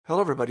Hello,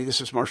 everybody. This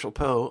is Marshall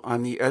Poe.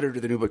 I'm the editor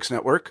of the New Books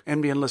Network.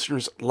 NBN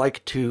listeners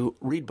like to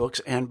read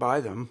books and buy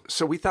them.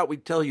 So we thought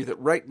we'd tell you that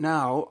right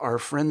now, our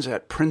friends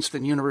at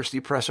Princeton University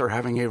Press are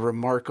having a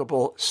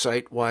remarkable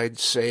site-wide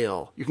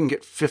sale. You can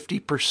get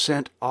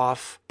 50%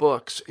 off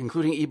books,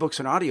 including ebooks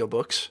and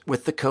audiobooks,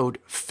 with the code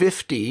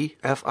 50,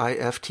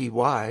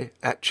 F-I-F-T-Y,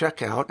 at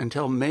checkout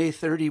until May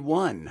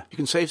 31. You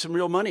can save some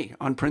real money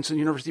on Princeton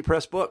University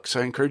Press books.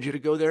 I encourage you to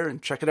go there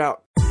and check it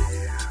out.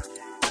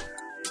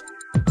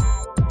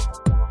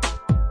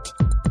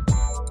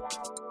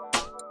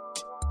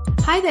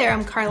 Hi there,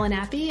 I'm Carla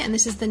Nappi, and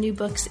this is the New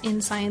Books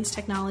in Science,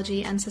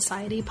 Technology, and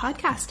Society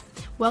podcast.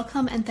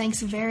 Welcome, and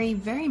thanks very,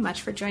 very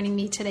much for joining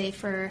me today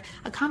for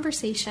a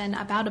conversation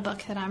about a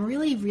book that I'm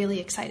really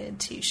excited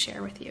to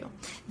share with you.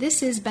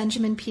 This is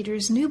Benjamin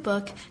Peters' new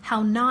book,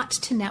 How Not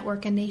to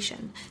Network a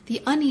Nation,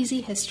 The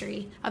Uneasy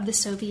History of the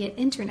Soviet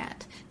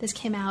Internet. This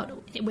came out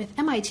with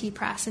MIT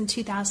Press in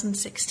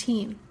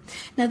 2016.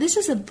 Now, this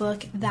is a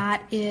book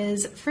that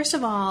is, first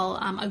of all,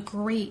 a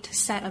great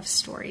set of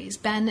stories.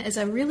 Ben is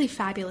a really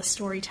fabulous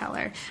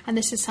storyteller, and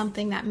this is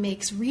something that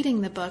makes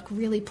reading the book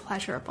really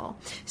pleasurable.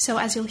 So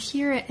as you'll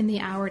hear it in the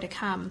hour to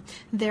come,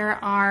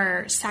 there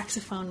are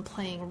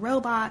saxophone-playing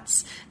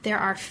robots, there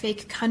are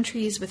fake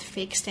countries with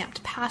fake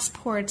stamped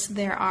passports,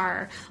 there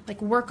are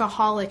like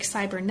workaholic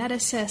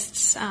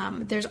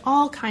cyberneticists, there's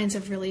all kinds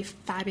of really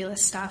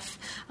fabulous stuff.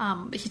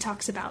 He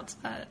talks about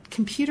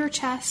computer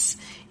chess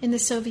in the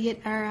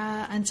Soviet era,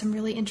 and some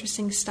really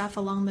interesting stuff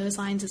along those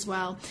lines as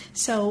well.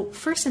 So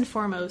first and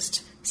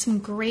foremost, some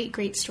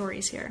great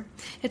stories here.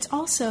 It's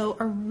also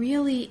a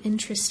really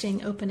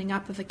interesting opening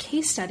up of a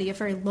case study, a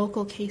very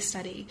local case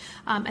study,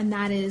 and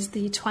that is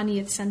the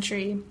 20th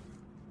century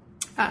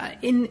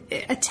in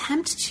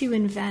attempt to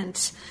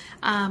invent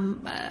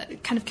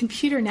kind of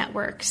computer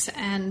networks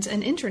and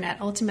an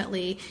internet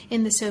ultimately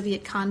in the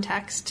Soviet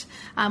context,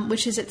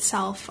 which is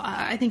itself,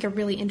 I think, a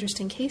really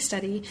interesting case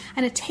study.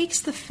 And it takes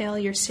the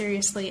failure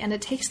seriously, and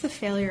it takes the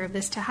failure of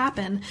this to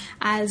happen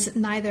as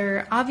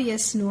neither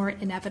obvious nor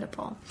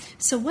inevitable.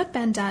 So what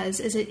Ben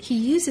does is he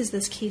uses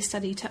this case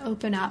study to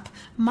open up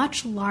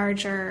much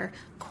larger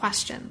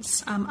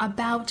questions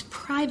about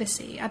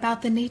privacy,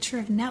 about the nature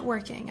of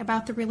networking,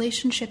 about the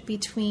relationship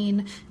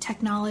between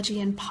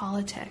technology and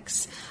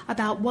politics,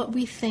 about what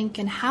we think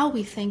and how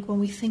we think when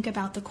we think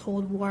about the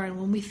Cold War and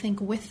when we think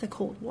with the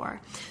Cold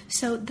War.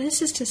 So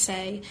this is to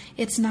say,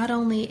 it's not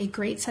only a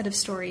great set of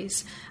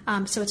stories,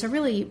 so it's a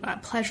really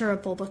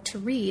pleasurable book to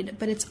read,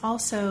 but it's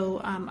also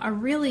a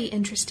really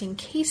interesting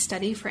case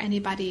study for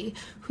anybody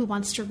who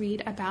wants to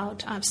read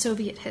about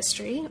Soviet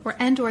history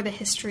or the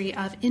history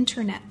of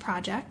internet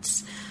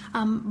projects.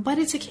 But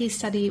it's a case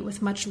study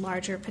with much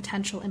larger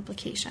potential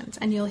implications.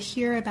 And you'll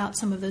hear about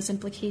some of those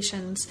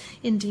implications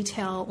in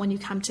detail when you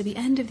come to the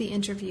end of the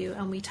interview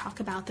and we talk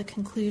about the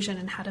conclusion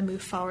and how to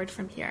move forward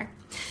from here.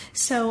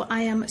 So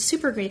I am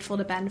super grateful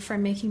to Ben for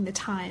making the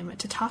time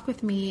to talk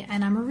with me,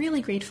 and I'm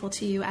really grateful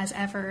to you as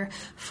ever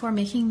for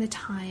making the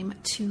time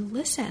to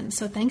listen.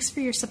 So thanks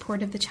for your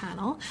support of the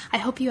channel. I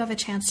hope you have a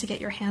chance to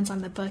get your hands on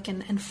the book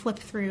and flip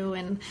through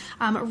and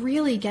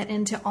really get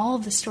into all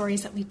of the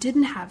stories that we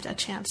didn't have a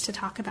chance to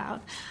talk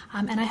about.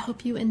 And I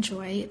hope you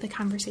enjoy the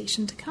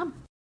conversation to come.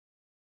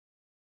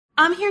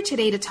 I'm here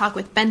today to talk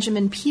with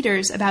Benjamin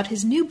Peters about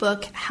his new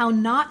book, How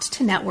Not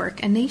to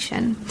Network a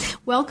Nation.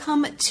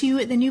 Welcome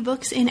to the New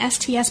Books in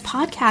STS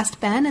podcast,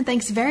 Ben, and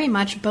thanks very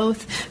much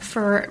both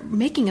for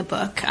making a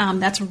book.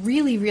 That's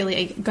really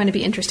going to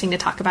be interesting to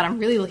talk about. I'm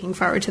really looking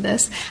forward to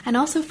this, and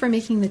also for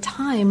making the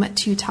time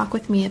to talk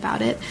with me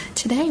about it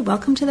today.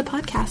 Welcome to the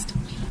podcast.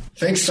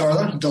 Thanks,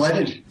 Darla.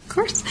 Delighted. Of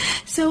course.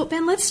 So,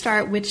 Ben, let's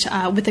start with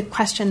a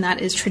question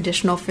that is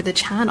traditional for the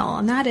channel,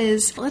 and that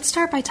is, let's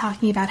start by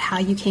talking about how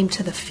you came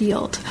to the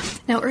field.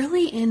 Now,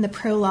 early in the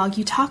prologue,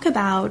 you talk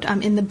about,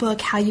 in the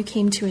book, how you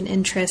came to an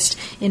interest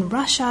in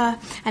Russia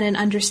and in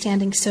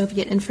understanding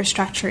Soviet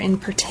infrastructure in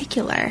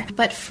particular.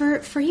 But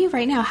for you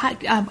right now,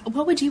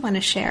 what would you want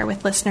to share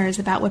with listeners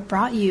about what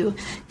brought you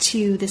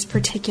to this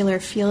particular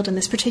field and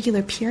this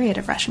particular period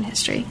of Russian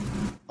history?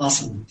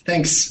 Awesome.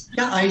 Thanks.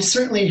 Yeah, I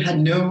certainly had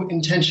no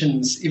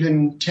intentions,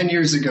 even 10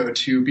 years ago,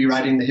 to be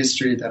writing the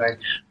history or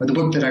the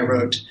book that I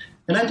wrote.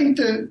 And I think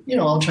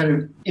I'll try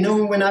to,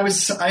 when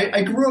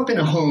I grew up in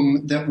a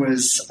home that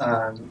was,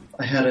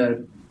 I had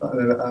a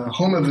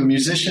home of a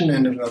musician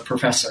and of a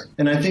professor.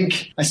 And I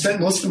think I spent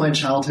most of my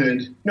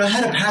childhood, I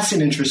had a passing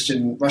interest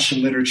in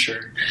Russian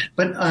literature,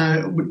 but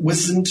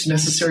wasn't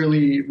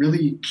necessarily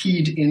really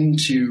keyed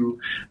into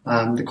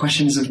the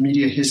questions of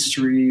media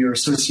history or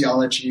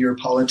sociology or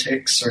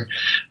politics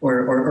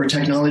or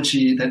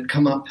technology that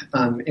come up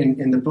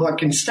in the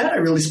book. Instead, I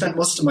really spent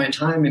most of my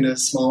time in a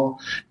small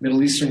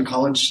Middle Eastern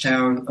college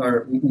town,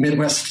 or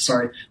Midwest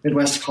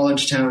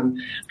college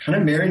town, kind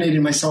of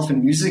marinating myself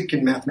in music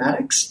and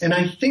mathematics. And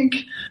I think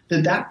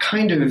that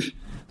kind of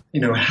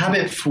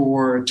habit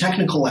for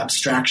technical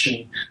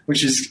abstraction,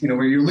 which is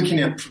where you're looking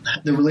at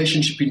the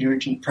relationship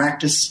between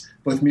practice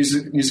both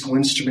musical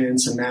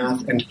instruments and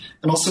math, and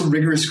also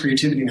rigorous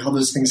creativity and how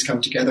those things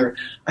come together,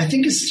 I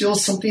think is still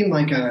something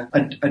like a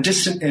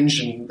distant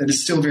engine that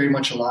is still very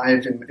much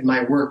alive in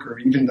my work, or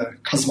even the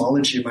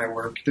cosmology of my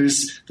work.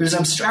 There's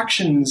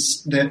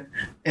abstractions that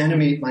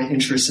animate my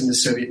interest in the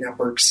Soviet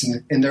networks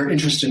and their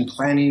interest in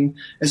planning,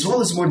 as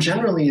well as more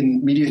generally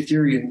in media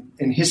theory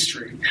and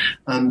history,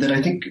 that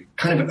I think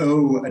kind of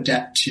owe a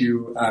debt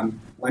to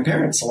my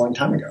parents a long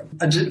time ago.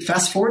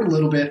 Fast forward a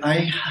little bit, I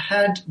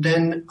had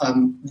then a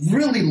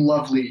really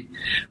lovely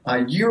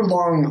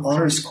year-long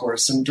honors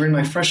course during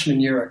my freshman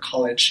year at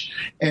college.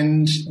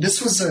 And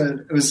this was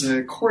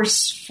a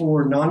course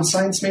for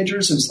non-science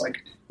majors. It was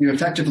like you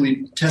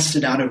effectively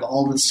tested out of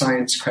all the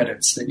science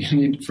credits that you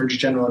need for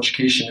general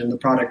education, and the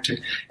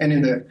and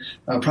in the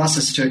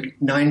process took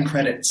 9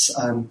 credits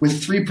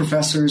with 3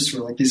 professors who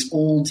were like these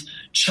old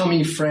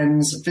chummy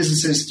friends, a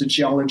physicist, a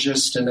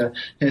geologist, and a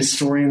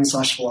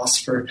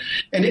historian/philosopher.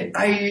 And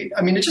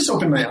it just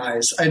opened my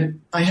eyes.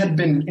 I had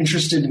been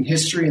interested in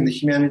history and the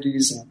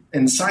humanities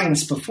and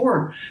science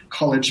before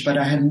college, but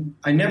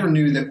I never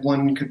knew that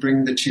one could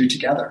bring the two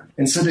together.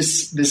 And so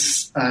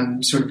this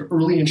sort of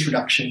early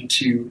introduction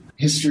to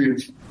history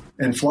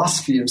and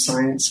philosophy of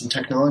science and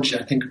technology,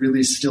 I think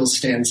really still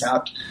stands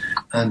out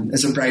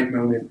as a bright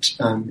moment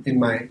in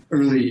my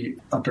early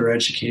upper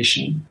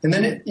education. And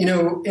then,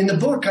 in the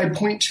book, I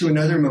point to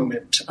another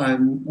moment,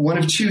 one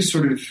of 2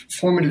 sort of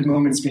formative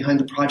moments behind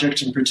the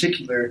project in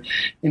particular.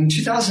 In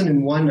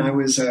 2001, I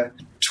was a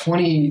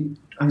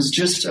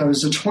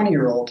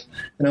 20-year-old,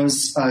 and I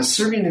was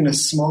serving in a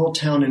small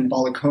town in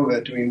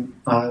Balakova doing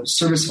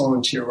service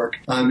volunteer work.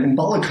 And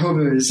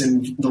Balakova is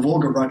in the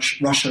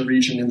Volga-Russia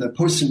region in the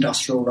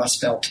post-industrial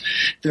Rust Belt.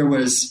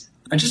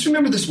 I just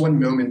remember this one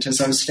moment as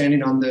I was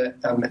standing on the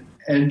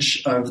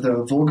edge of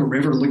the Volga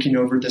River looking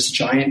over this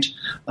giant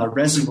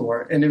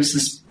reservoir, and it was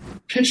this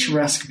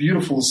picturesque,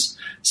 beautiful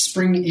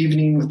spring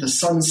evening with the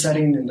sun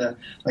setting and the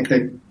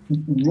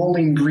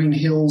rolling green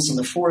hills and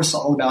the forest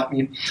all about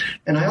me.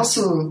 And I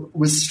also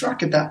was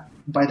struck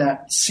by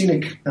that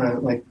scenic,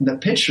 the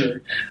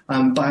picture,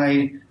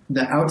 by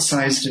the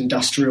outsized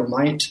industrial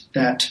might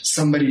that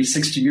somebody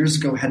 60 years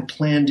ago had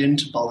planned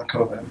into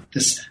Balakova,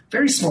 this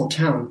very small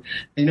town.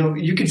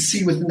 You could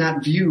see within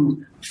that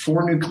view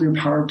 4 nuclear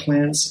power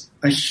plants,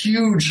 a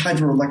huge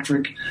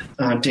hydroelectric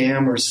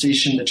dam or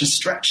station that just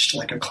stretched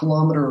like a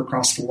kilometer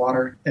across the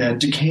water,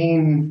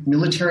 decaying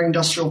military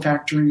industrial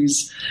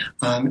factories,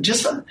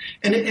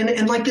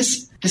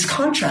 this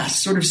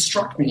contrast sort of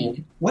struck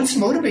me. What's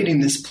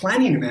motivating this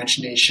planning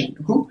imagination?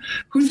 Who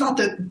thought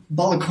that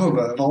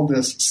Balakova, of all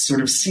the sort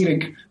of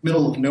scenic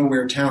middle of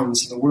nowhere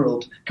towns in the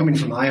world, coming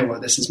from Iowa,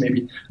 this is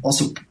maybe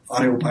also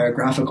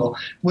autobiographical,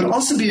 would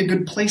also be a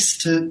good place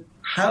to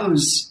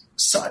house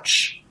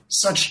such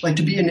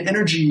to be an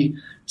energy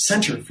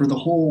center for that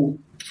whole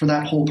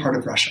part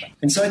of Russia.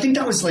 And so I think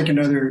that was like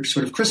another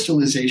sort of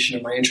crystallization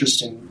of my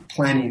interest in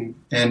planning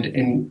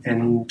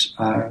and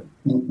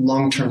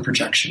long-term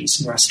projections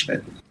and the rest of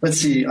it. Let's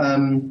see.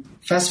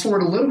 Fast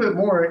forward a little bit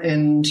more,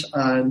 and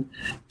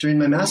during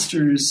my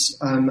master's,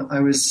 I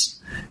was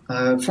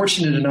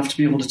fortunate enough to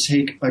be able to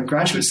take a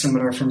graduate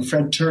seminar from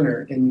Fred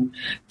Turner in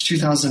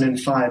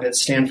 2005 at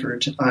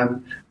Stanford,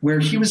 where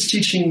he was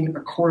teaching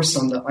a course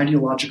on the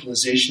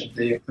ideologicalization of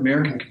the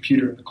American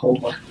computer in the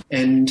Cold War.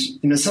 And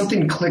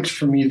something clicked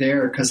for me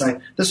there, because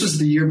this was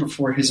the year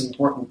before his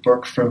important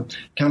book From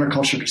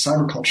Counterculture to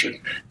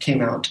Cyberculture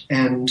came out,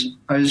 and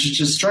I was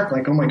just struck,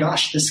 like, oh my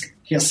gosh,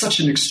 he has such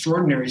an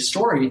extraordinary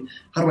story.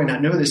 How do I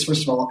not know this,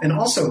 first of all? And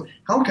also,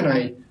 how can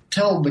I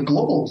tell the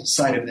global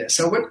side of this?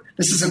 So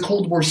this is a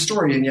Cold War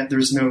story, and yet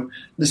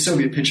the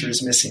Soviet picture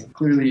is missing.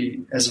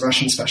 Clearly, as a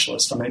Russian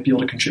specialist, I might be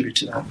able to contribute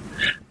to that.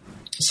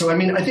 So,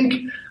 I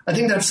think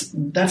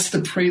that's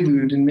the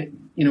prelude. And,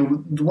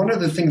 one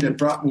other thing that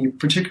brought me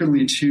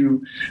particularly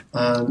to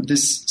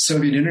this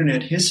Soviet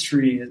internet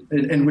history,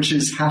 and which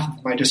is half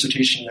of my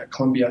dissertation at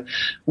Columbia,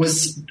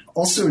 was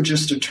also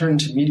just a turn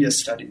to media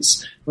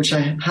studies, which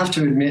I have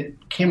to admit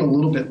came a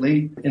little bit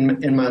late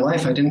in my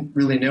life. I didn't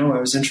really know I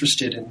was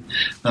interested in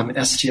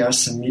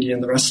STS and media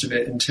and the rest of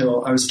it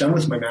until I was done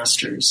with my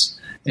master's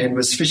and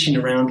was fishing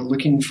around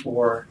looking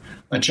for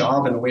a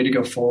job and a way to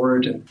go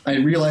forward. And I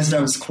realized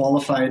I was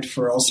qualified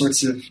for all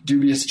sorts of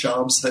dubious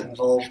jobs that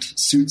involved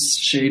suits,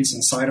 shades,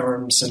 and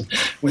sidearms, and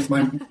with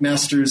my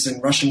master's in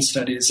Russian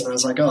studies. And I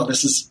was like, oh,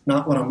 this is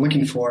not what I'm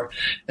looking for.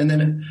 And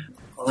then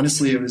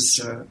honestly, it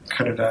was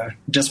kind of a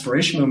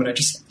desperation moment. I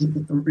just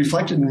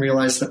reflected and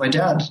realized that my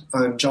dad,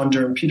 John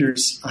Durham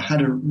Peters,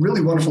 had a really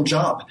wonderful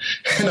job.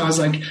 And I was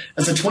like,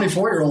 as a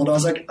 24-year-old, I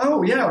was like,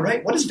 oh, yeah,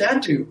 right. What does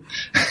dad do?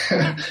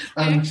 I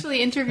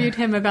actually interviewed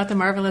him about the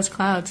Marvelous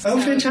Clouds. Oh,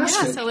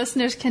 fantastic. Yeah, so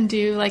listeners can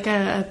do like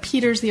a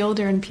Peters the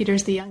Older and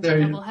Peters the Younger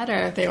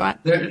doubleheader if they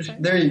want.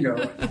 There you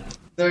go.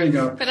 There you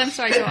go. But I'm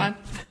sorry, go on.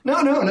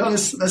 No,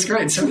 that's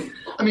great. So,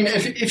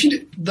 if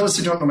you, those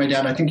who don't know my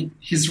dad, I think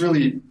he's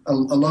really a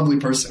lovely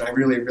person. I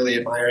really, really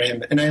admire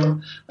him.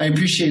 And I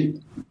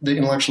appreciate the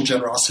intellectual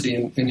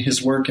generosity in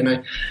his work.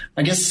 And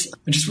I guess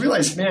I just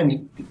realized,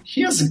 man,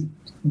 he has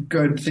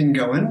good thing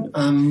going.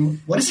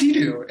 What does he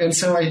do? And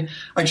so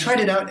I tried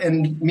it out,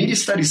 and media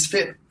studies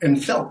fit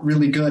and felt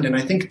really good. And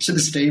I think to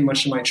this day,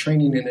 much of my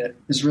training in it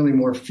is really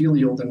more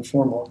filial than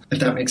formal, if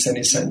that makes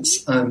any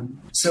sense.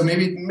 So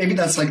maybe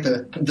that's like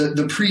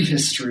the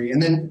prehistory.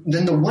 And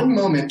then the one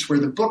moment where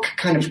the book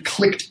kind of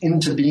clicked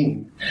into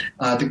being,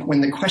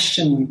 when the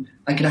question,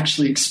 I could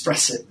actually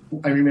express it.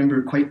 I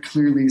remember quite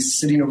clearly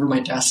sitting over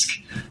my desk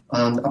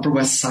on the Upper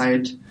West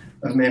Side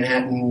of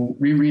Manhattan,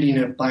 rereading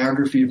a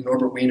biography of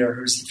Norbert Wiener,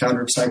 who's the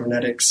founder of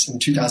cybernetics, in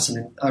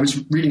 2000. I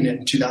was reading it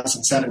in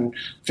 2007,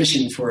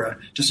 fishing for a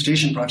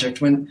dissertation project,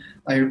 when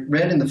I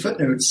read in the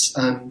footnotes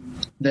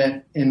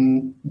that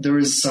there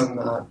was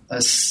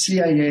a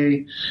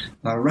CIA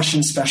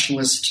Russian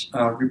specialist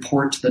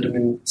report that had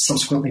been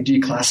subsequently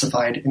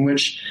declassified, in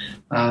which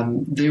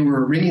they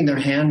were wringing their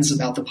hands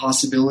about the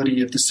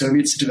possibility of the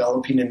Soviets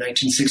developing in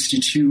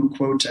 1962,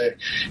 quote,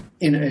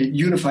 in a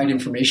unified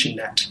information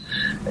net.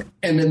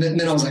 And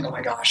then I was like, oh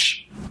my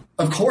gosh,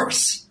 of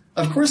course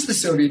the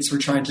Soviets were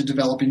trying to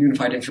develop a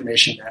unified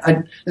information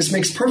net. This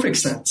makes perfect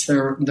sense.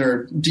 There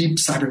are deep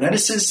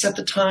cyberneticists at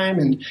the time,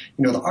 and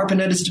the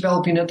ARPANET is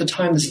developing at the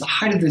time. This is the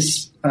height of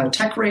this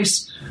tech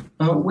race.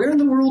 Where in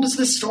the world is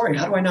this story?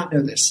 How do I not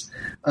know this?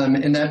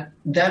 And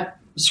that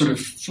sort of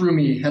threw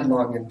me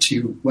headlong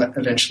into what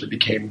eventually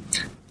became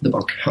the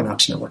book, How Not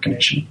to Network a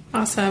Nation.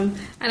 Awesome.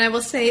 And I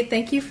will say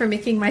thank you for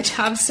making my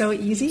job so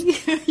easy.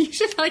 You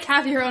should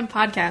have your own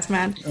podcast,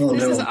 man.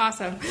 This is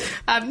awesome.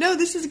 No,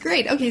 this is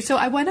great. Okay, so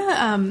I want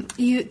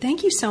to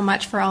thank you so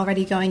much for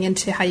already going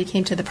into how you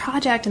came to the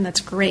project, and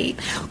that's great.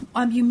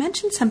 You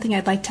mentioned something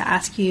I'd like to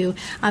ask you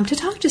to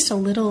talk just a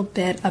little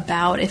bit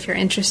about, if you're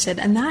interested,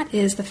 and that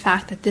is the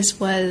fact that this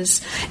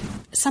was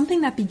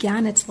something that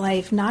began its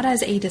life not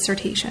as a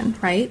dissertation,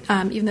 right?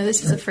 Even though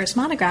this is the first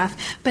monograph,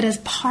 but as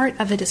part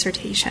of a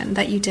dissertation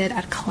that you did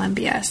at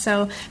Columbia.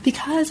 So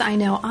because I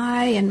know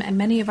I and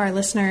many of our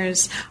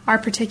listeners are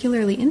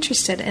particularly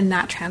interested in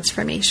that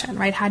transformation,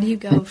 right? How do you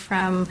go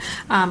from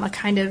a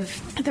kind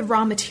of the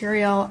raw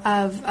material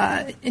of,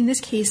 in this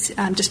case,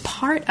 just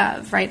part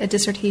of, right, a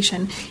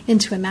dissertation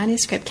into a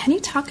manuscript? Can you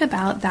talk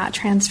about that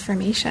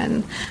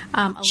transformation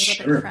a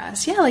little bit for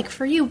us? Yeah, like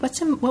for you,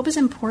 what was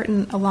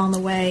important along the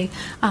way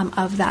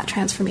of that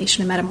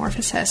transformation and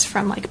metamorphosis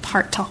from like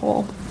part to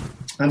whole?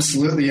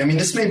 Absolutely. I mean,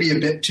 this may be a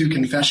bit too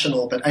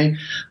confessional, but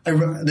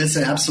that's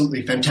an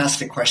absolutely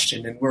fantastic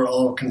question. And we're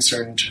all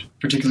concerned,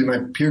 particularly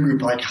my peer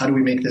group, like how do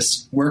we make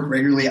this work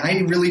regularly?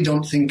 I really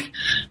don't think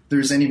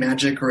there's any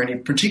magic or any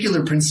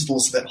particular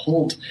principles that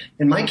hold.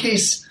 In my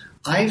case,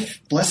 I've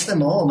blessed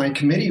them all. My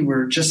committee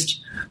were just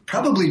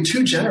probably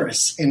too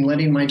generous in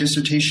letting my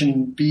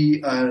dissertation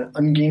be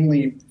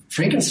ungainly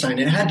Frankenstein.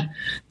 It had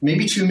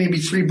maybe 2, maybe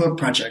 3 book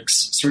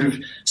projects sort of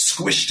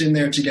squished in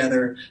there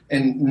together,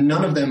 and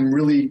none of them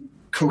really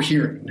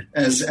cohering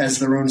as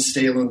their own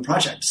stay-alone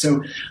project.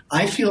 So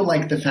I feel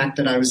like the fact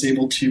that I was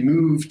able to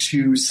move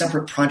to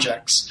separate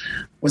projects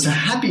was a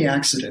happy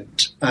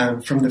accident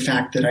from the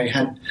fact that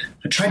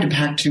I tried to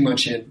pack too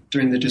much in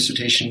during the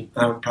dissertation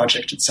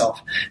project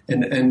itself,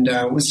 and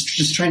was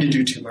just trying to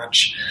do too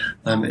much,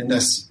 and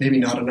thus maybe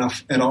not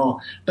enough at all.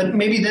 But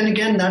maybe then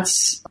again,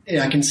 that's,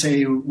 I can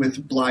say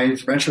with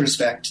blithe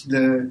retrospect,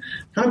 the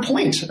kind of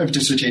point of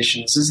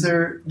dissertations is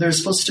they're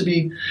supposed to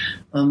be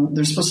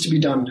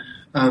done.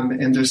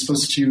 And they're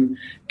supposed to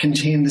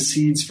contain the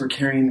seeds for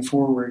carrying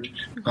forward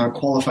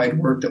qualified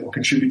work that will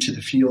contribute to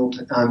the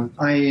field.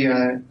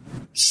 I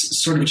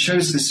sort of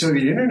chose the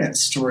Soviet Internet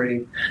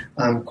story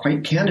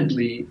quite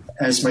candidly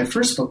as my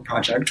first book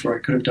project, where I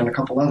could have done a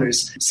couple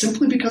others,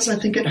 simply because I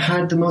think it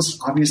had the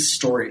most obvious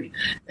story.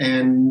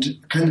 And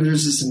kind of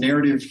there's this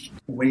narrative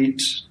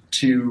weight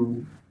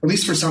to, at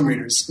least for some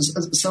readers.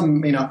 Some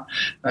may not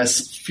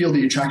feel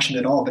the attraction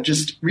at all, but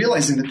just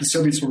realizing that the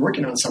Soviets were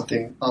working on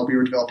something while we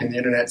were developing the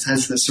internet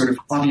has this sort of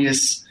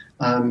obvious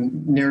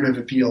narrative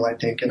appeal, I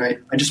think. And I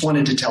just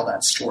wanted to tell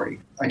that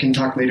story. I can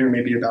talk later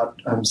maybe about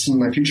some of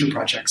my future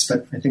projects,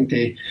 but I think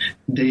they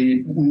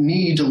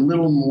need a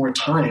little more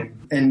time.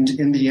 And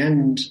in the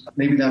end,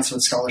 maybe that's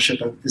what scholarship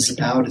is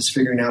about, is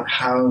figuring out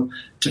how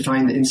to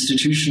find the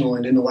institutional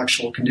and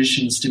intellectual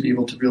conditions to be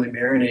able to really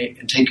marinate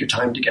and take your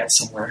time to get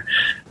somewhere.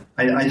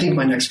 I think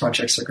my next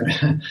projects are going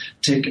to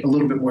take a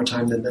little bit more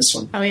time than this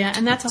one. Oh, yeah.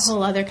 And that's a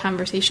whole other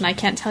conversation. I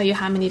can't tell you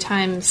how many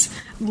times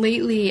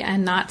lately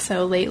and not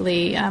so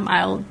lately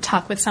I'll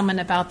talk with someone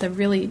about the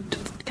really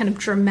kind of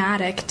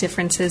dramatic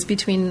differences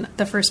between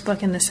the first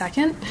book and the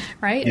second,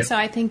 right? Yep. So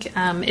I think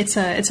it's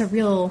a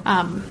real,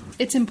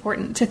 it's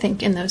important to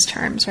think in those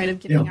terms, right, of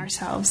giving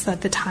ourselves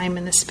the time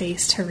and the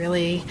space to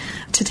really,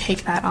 to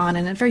take that on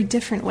in a very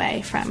different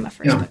way from a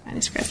first book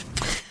manuscript.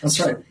 That's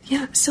right.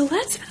 Yeah. So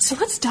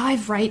let's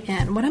dive right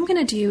in. What I'm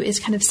going to do is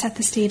kind of set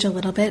the stage a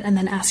little bit and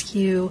then ask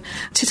you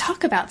to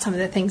talk about some of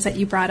the things that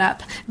you brought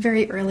up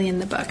very early in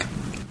the book.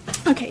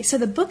 Okay, so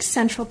the book's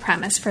central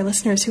premise for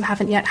listeners who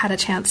haven't yet had a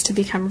chance to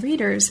become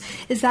readers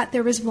is that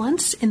there was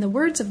once, in the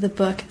words of the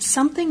book,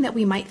 something that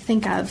we might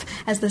think of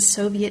as the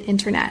Soviet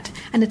Internet,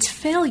 and its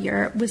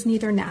failure was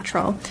neither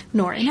natural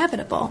nor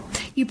inevitable.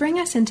 you bring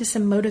us into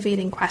some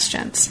motivating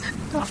questions.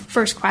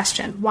 First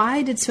question,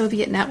 why did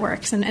Soviet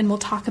networks, and we'll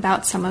talk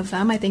about some of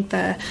them. I think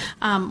the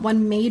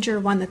one major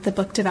one that the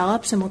book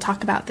develops, and we'll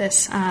talk about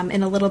this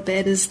in a little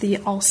bit, is the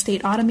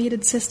All-State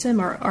Automated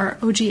System, or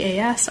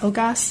OGAS.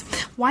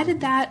 Why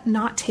did that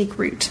not take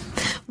root?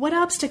 What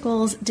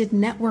obstacles did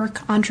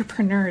network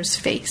entrepreneurs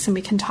face? And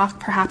we can talk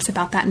perhaps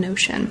about that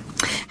notion.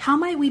 How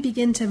might we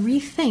begin to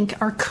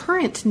rethink our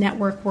current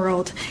network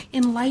world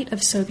in light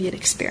of Soviet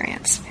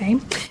experience? Okay?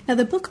 Now,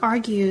 the book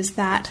argues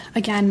that,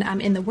 again,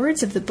 in the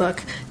words of the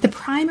book, the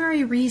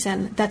primary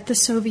reason that the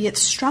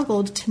Soviets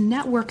struggled to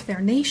network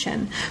their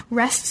nation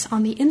rests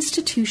on the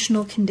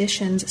institutional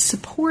conditions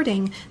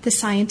supporting the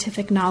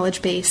scientific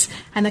knowledge base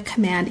and the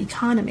command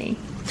economy.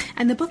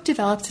 And the book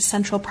develops a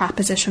central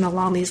proposition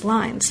along these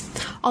lines.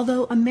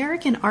 Although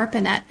American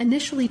ARPANET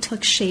initially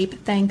took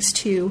shape thanks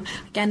to,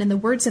 again, in the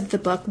words of the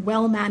book,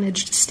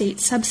 well-managed state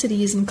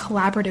subsidies and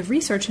collaborative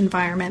research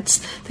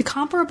environments, the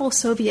comparable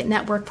Soviet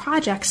network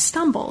projects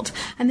stumbled,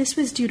 and this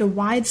was due to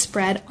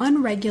widespread,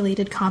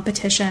 unregulated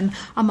competition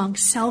among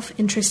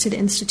self-interested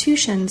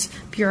institutions,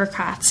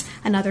 bureaucrats,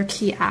 and other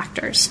key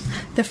actors.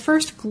 The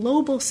first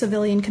global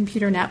civilian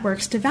computer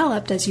networks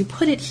developed, as you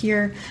put it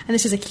here, and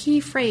this is a key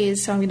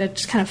phrase, so I'm going to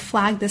just kind of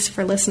flag this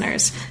for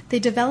listeners, they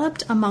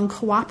developed among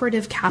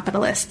cooperative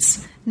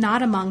capitalists,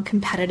 not among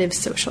competitive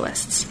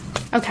socialists.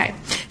 Okay,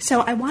 so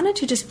I wanted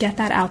to just get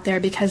that out there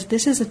because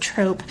this is a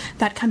trope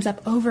that comes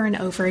up over and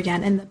over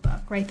again in the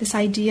book, right? This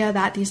idea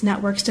that these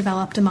networks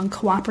developed among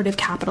cooperative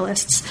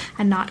capitalists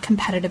and not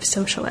competitive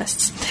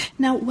socialists.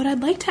 Now, what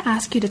I'd like to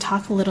ask you to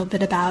talk a little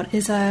bit about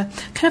is a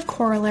kind of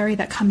corollary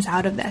that comes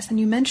out of this, and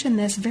you mentioned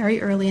this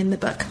very early in the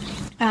book.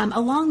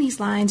 Along these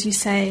lines, you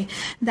say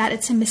that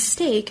it's a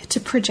mistake to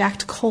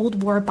project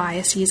Cold War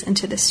biases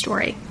into this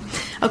story.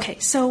 Okay,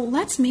 so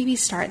let's maybe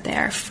start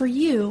there. For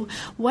you,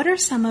 what are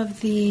some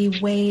of the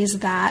ways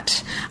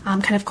that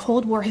kind of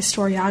Cold War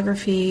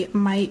historiography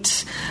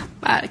might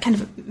kind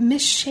of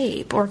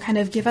misshape or kind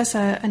of give us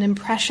an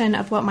impression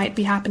of what might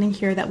be happening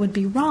here that would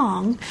be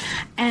wrong,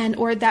 and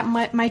or that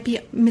might be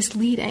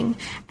misleading?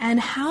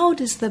 And how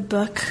does the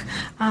book,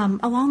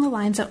 along the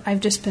lines that I've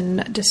just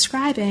been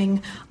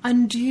describing,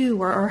 undo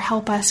or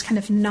help us kind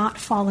of not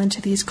fall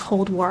into these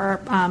Cold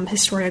War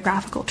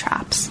historiographical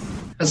traps?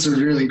 That's a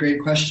really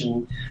great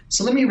question.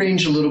 So let me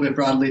range a little bit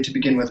broadly to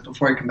begin with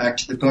before I come back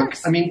to the book.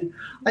 I mean,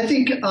 I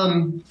think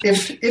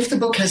if the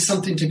book has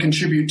something to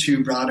contribute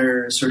to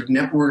broader sort of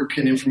network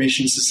and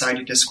information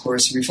society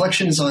discourse and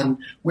reflections on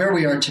where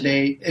we are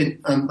today,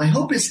 my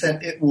hope is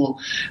that it will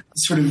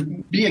sort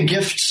of be a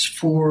gift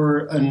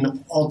for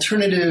an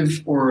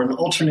alternative or an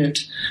alternate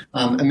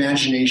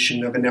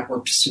imagination of a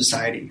networked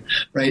society,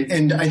 right?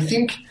 And I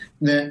think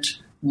that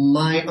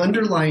my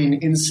underlying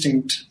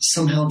instinct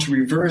somehow to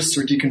reverse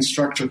or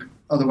deconstruct or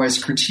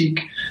otherwise critique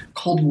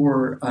Cold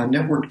War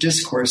network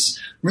discourse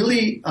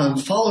really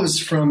follows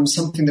from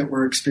something that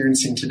we're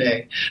experiencing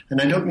today. And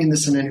I don't mean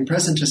this in any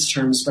presentist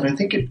terms, but I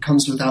think it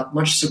comes without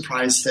much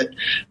surprise that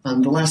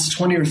the last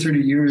 20 or 30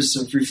 years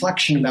of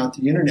reflection about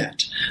the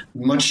internet,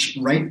 much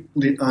right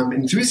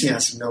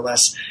enthusiasm no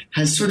less,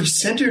 has sort of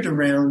centered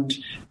around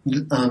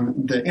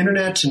the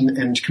internet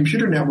and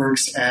computer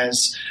networks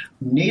as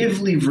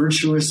natively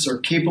virtuous or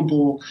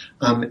capable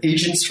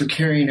agents for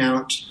carrying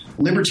out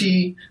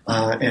liberty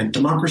and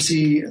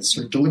democracy,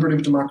 sort of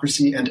deliberative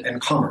democracy, and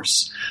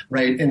commerce,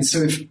 right? And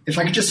so if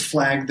I could just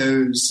flag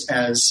those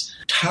as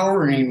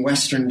towering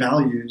Western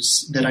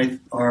values that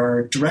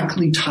are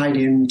directly tied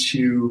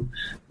into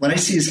what I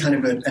see as kind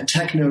of a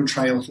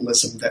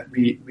techno-triumphalism that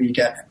we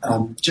get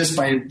just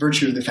by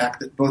virtue of the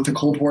fact that both the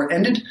Cold War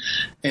ended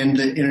and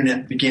the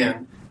internet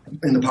began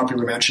in the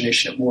popular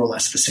imagination at more or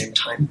less the same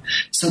time.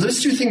 So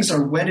those two things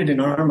are wedded in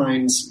our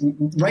minds,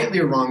 rightly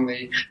or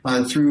wrongly,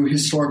 through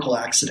historical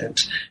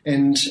accident.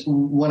 And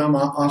what I'm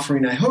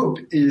offering, I hope,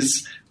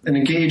 is an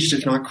engaged,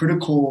 if not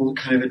critical,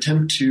 kind of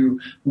attempt to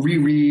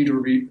reread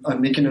or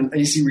make an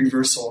uneasy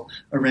reversal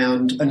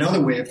around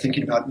another way of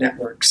thinking about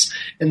networks.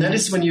 And that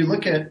is when you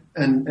look at,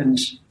 and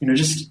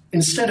just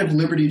instead of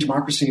liberty,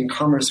 democracy, and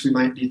commerce, we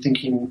might be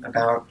thinking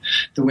about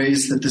the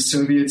ways that the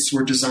Soviets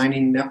were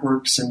designing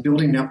networks and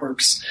building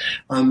networks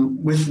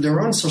with their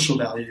own social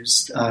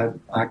values,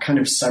 kind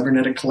of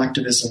cybernetic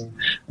collectivism,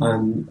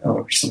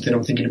 or something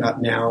I'm thinking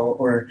about now,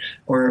 or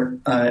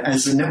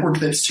as a network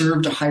that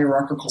served a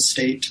hierarchical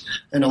state,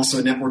 and also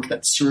a network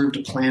that served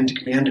a planned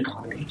command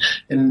economy.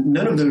 And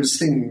none of those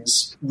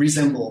things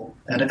resemble,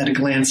 at a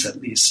glance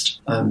at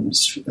least,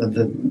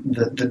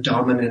 the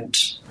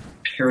dominant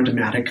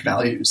paradigmatic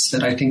values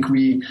that I think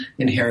we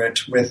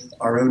inherit with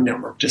our own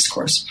network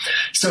discourse.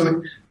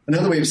 So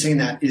another way of saying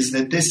that is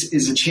that this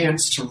is a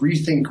chance to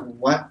rethink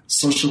what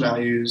social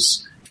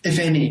values if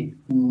any,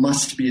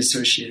 must be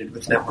associated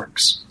with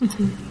networks.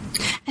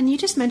 Mm-hmm. And you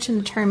just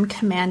mentioned the term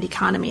command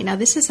economy. Now,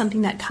 this is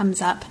something that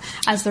comes up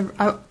as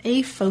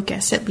a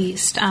focus, at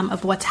least,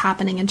 of what's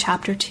happening in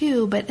Chapter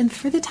 2. But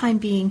for the time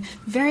being,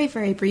 very,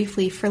 very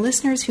briefly, for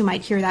listeners who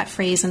might hear that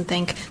phrase and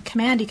think,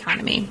 command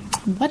economy,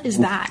 what is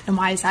that and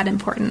why is that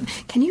important?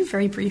 Can you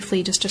very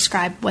briefly just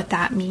describe what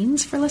that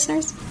means for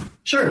listeners?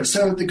 Sure.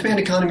 So the command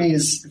economy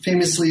is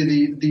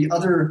famously the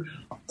other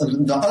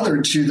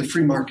to the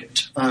free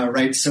market,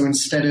 right? So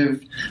instead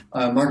of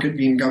a market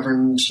being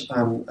governed,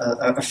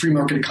 a free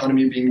market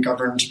economy being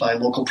governed by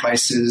local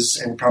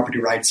prices and property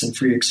rights and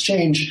free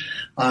exchange,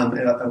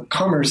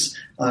 commerce,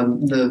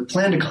 the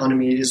planned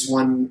economy is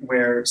one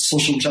where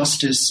social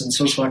justice and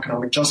social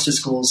economic justice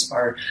goals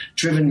are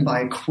driven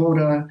by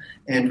quota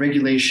and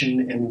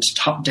regulation and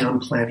top-down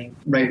planning,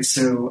 right?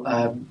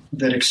 So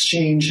that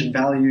exchange and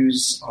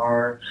values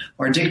are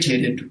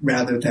dictated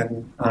rather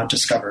than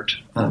discovered.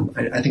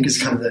 I think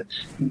is kind of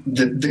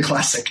the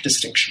classic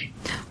distinction.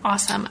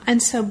 Awesome.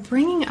 And so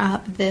bringing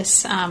up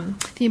this,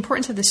 the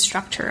importance of the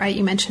structure, right?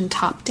 You mentioned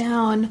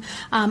top-down.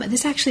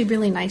 This actually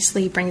really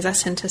nicely brings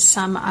us into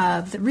some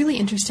of the really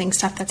interesting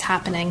stuff that's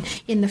happening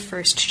in the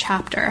first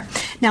chapter.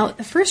 Now,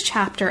 the first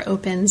chapter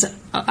opens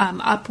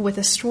up with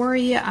a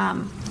story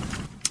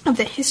of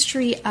the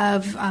history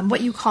of what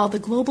you call the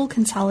global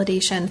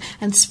consolidation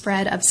and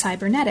spread of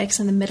cybernetics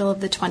in the middle of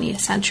the 20th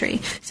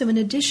century. So in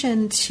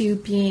addition to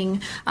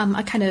being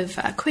a kind of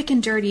quick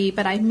and dirty,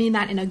 but I mean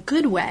that in a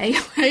good way,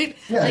 right?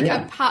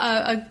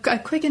 A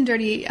quick and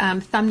dirty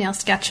thumbnail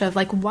sketch of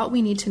like what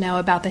we need to know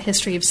about the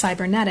history of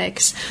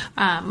cybernetics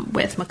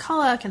with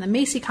McCulloch and the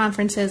Macy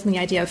conferences and the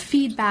idea of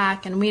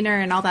feedback and Wiener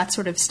and all that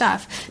sort of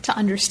stuff to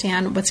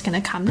understand what's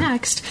going to come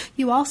next.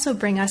 You also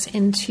bring us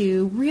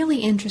into really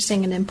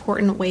interesting and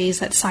important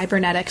ways that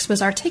cybernetics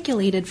was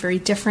articulated very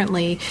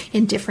differently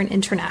in different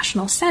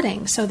international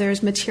settings. So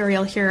there's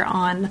material here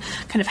on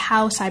kind of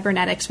how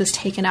cybernetics was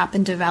taken up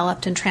and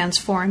developed and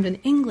transformed in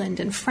England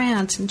and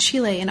France and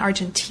Chile and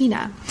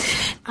Argentina.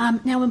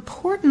 Now,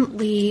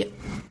 importantly,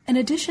 in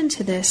addition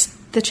to this,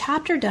 the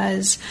chapter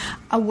does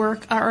a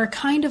work or a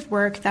kind of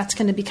work that's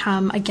going to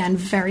become, again,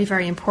 very,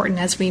 very important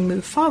as we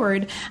move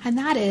forward, and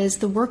that is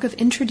the work of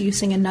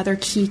introducing another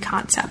key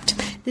concept.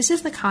 This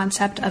is the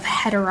concept of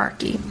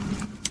heterarchy.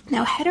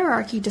 Now,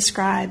 heterarchy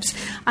describes,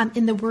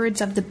 in the words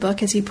of the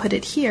book as you put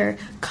it here,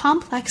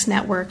 complex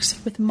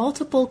networks with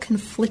multiple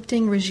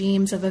conflicting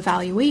regimes of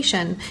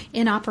evaluation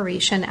in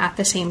operation at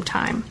the same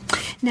time.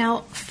 Now,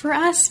 for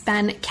us,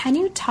 Ben, can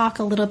you talk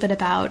a little bit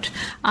about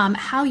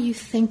how you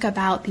think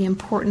about the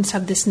importance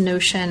of this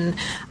notion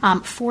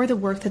for the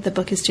work that the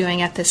book is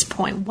doing at this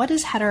point? What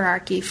is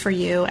heterarchy for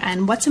you,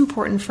 and what's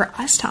important for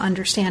us to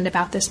understand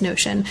about this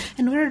notion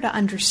in order to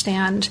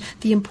understand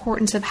the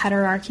importance of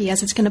heterarchy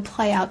as it's going to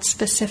play out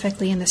specifically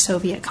in the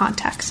Soviet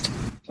context?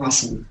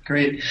 Awesome.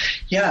 Great.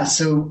 Yeah,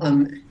 so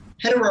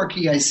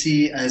heterarchy I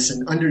see as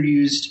an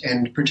underused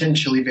and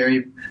potentially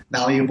very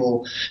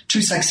valuable,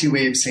 too sexy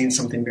way of saying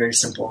something very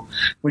simple,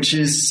 which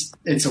is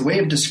it's a way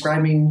of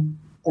describing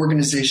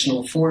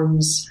organizational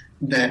forms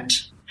that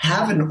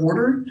have an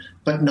order,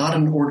 but not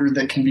an order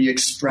that can be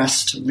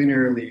expressed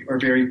linearly or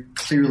very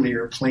clearly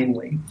or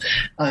plainly.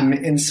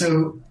 And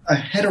so a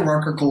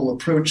hierarchical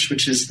approach,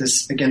 which is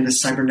this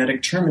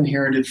cybernetic term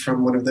inherited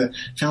from one of the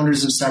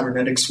founders of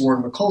cybernetics,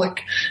 Warren McCulloch,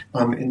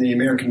 in the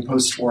American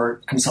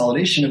post-war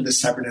consolidation of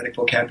this cybernetic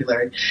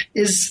vocabulary,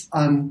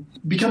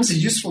 becomes a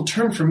useful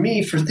term for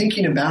me for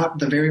thinking about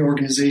the very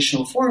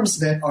organizational forms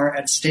that are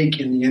at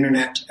stake in the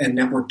internet and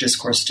network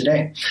discourse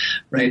today,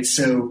 right?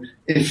 So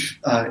if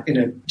in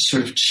a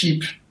sort of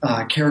cheap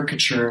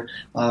caricature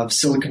of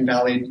Silicon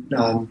Valley,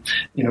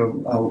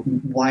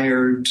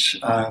 wired,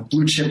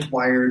 blue chip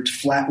wired,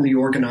 flatly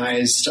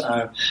organized,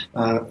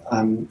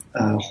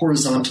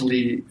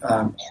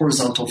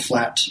 horizontal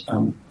flat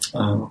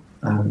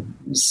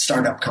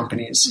startup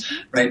companies,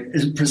 right?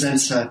 It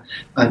presents a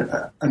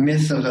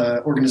myth of an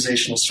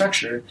organizational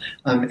structure.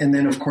 And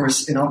then, of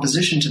course, in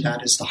opposition to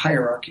that is the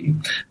hierarchy,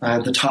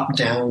 the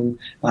top-down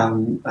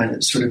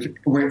sort of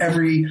where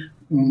every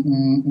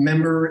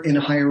member in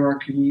a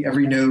hierarchy,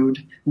 every node,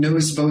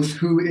 knows both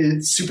who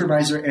its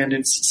supervisor and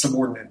its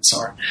subordinates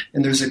are.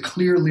 And there's a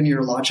clear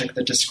linear logic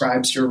that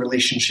describes your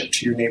relationship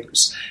to your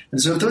neighbors. And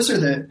so if those are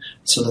the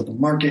sort of the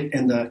market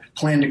and the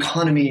planned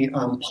economy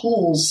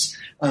poles,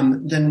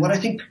 then what I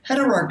think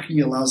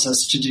heterarchy allows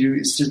us to do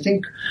is to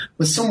think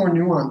with some more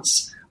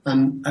nuance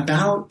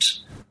about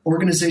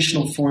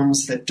organizational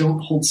forms that don't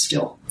hold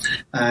still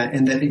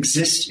and that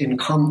exist in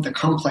the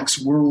complex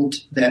world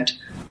that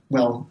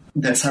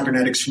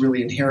cybernetics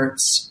really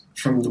inherits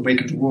from the wake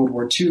of World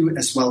War II,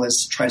 as well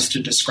as tries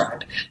to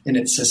describe in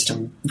its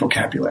system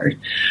vocabulary.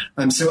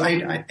 So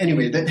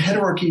anyway, that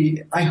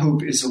heterarchy, I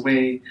hope, is a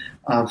way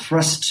for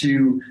us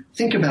to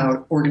think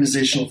about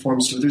organizational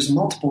forms. So there's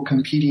multiple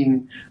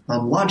competing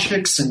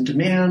logics and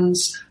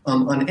demands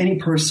on any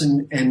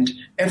person, and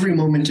every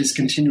moment is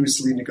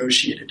continuously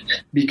negotiated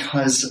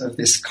because of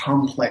this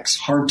complex,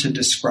 hard to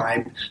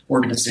describe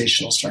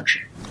organizational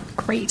structure.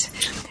 Great.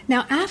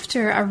 Now,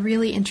 after a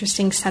really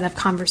interesting set of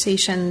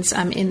conversations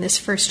in this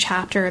first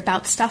chapter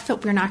about stuff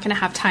that we're not going to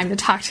have time to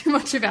talk too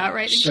much about,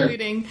 right? Sure.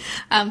 Including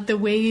the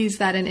ways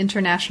that in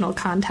international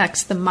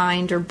context, the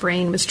mind or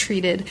brain was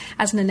treated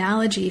as an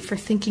analogy for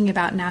thinking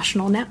about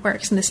national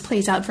networks. And this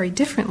plays out very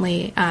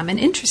differently and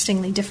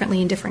interestingly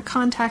differently in different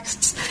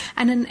contexts.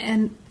 And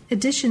in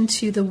addition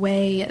to the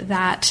way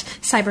that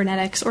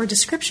cybernetics, or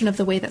description of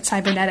the way that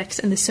cybernetics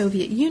in the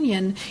Soviet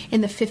Union in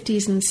the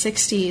 50s and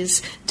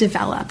 60s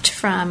developed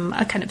from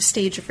a kind of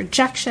stage of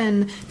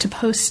rejection to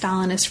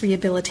post-Stalinist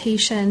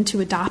rehabilitation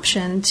to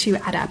adoption to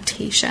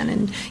adaptation.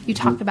 And you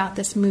talk about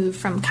this move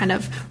from kind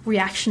of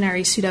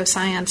reactionary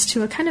pseudoscience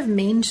to a kind of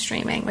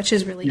mainstreaming, which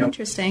is really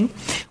interesting.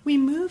 We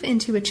move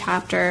into a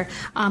chapter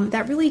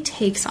that really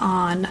takes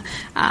on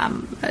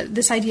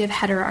this idea of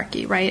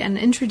heterarchy, right, and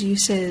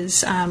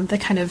introduces the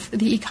kind of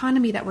the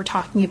economy that we're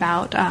talking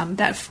about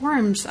that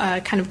forms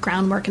a kind of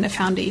groundwork and a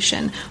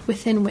foundation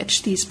within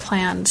which these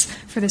plans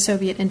for the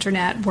Soviet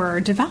internet were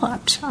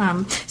developed.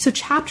 So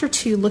chapter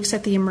 2 looks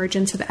at the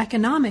emergence of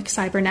economic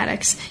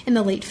cybernetics in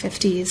the late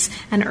 50s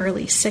and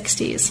early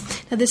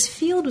 60s. Now, this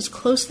field was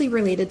closely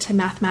related to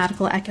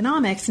mathematical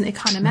economics and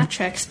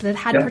econometrics, but it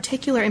had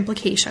particular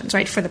implications,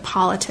 right, for the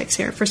politics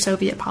here, for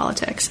Soviet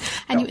politics.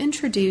 And you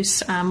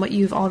introduce what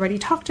you've already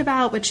talked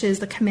about, which is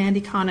the command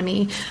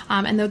economy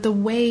and the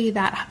way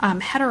that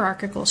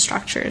hierarchical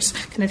structures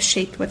kind of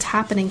shaped what's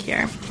happening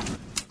here.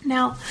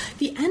 Now,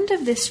 the end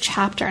of this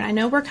chapter, and I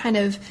know we're kind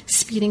of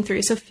speeding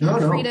through, so feel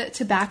free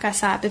to back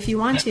us up if you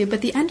want to,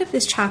 but the end of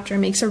this chapter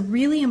makes a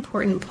really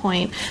important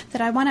point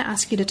that I want to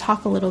ask you to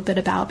talk a little bit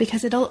about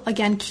because it'll,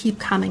 again, keep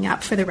coming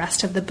up for the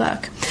rest of the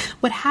book.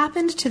 What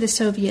happened to the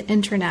Soviet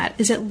internet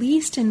is at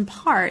least in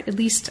part, at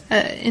least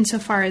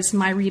insofar as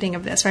my reading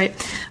of this, right,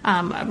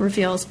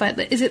 reveals, but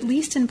is at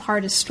least in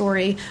part a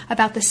story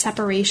about the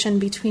separation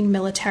between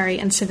military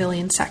and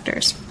civilian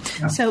sectors.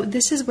 Yeah. So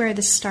this is where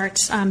this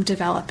starts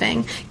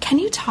developing. Can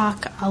you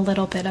talk a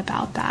little bit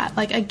about that?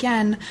 Like,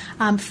 again,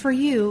 for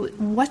you,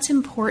 what's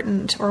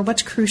important or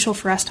what's crucial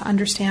for us to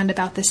understand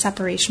about this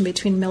separation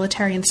between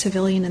military and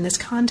civilian in this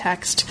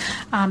context?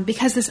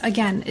 Because this,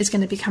 again, is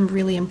going to become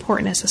really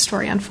important as the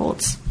story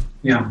unfolds.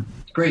 Yeah.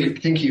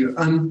 Great. Thank you.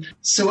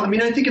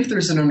 I think if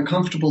there's an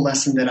uncomfortable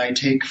lesson that I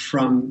take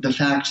from the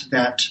fact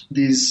that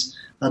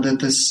that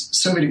the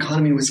Soviet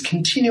economy was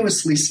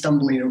continuously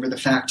stumbling over the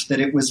fact that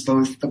it was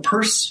both the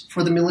purse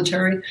for the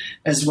military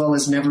as well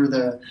as never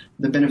the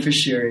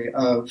beneficiary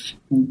of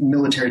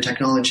military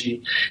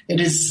technology. It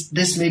is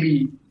this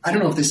maybe, I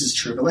don't know if this is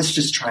true, but let's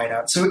just try it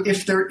out. So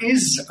if there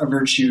is a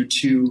virtue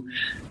to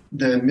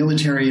the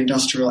military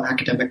industrial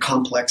academic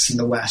complex in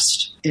the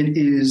West, it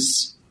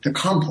is the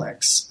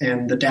complex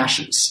and the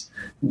dashes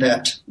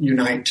that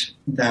unite,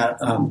 that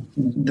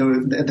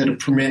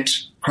permit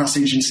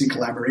cross-agency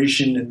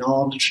collaboration and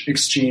knowledge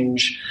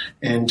exchange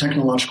and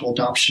technological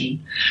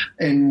adoption.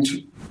 And,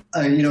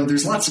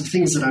 there's lots of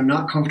things that I'm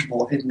not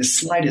comfortable in the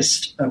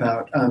slightest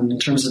about in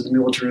terms of the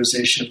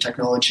militarization of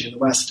technology in the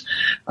West.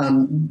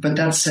 But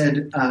that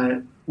said,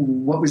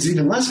 what was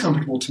even less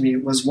comfortable to me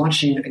was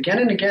watching again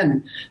and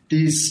again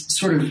these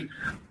sort of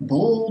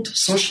bold,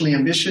 socially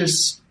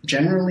ambitious,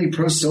 generally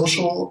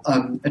pro-social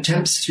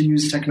attempts to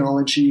use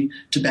technology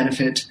to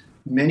benefit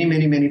many,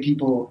 many, many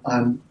people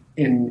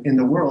in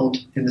the world,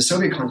 in the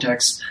Soviet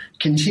context,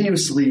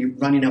 continuously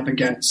running up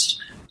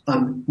against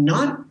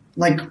not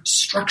like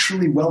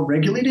structurally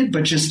well-regulated,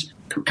 but just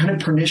kind of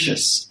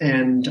pernicious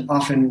and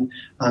often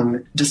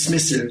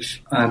dismissive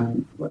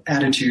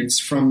attitudes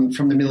from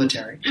the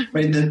military,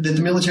 right? That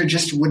the military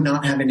just would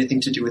not have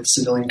anything to do with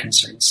civilian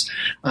concerns.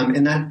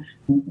 And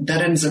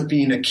that ends up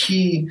being a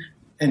key,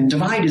 and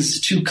divide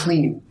is too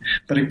clean,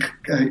 but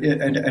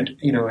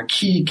a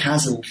key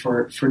chasm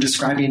for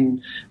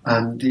describing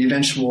the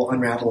eventual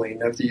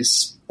unraveling of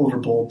these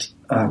overbold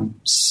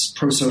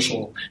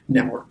pro-social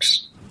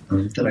networks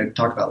that I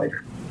talk about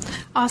later.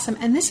 Awesome.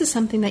 And this is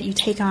something that you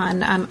take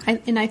on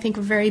in, I think,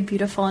 very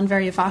beautiful and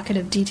very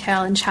evocative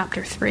detail in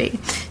Chapter 3.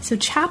 So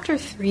Chapter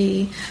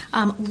 3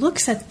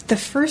 looks at the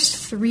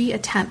first 3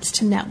 attempts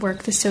to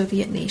network the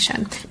Soviet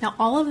nation. Now,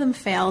 all of them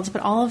failed,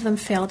 but all of them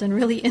failed in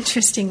really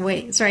interesting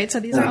ways, right? So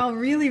these are all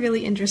really,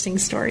 really interesting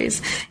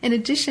stories. In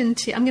addition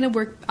to, I'm going to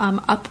work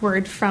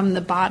upward from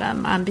the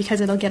bottom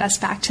because it'll get us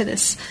back to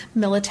this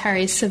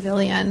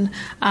military-civilian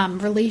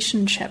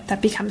relationship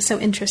that becomes so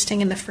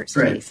interesting in the first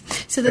place.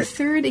 So the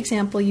third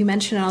example you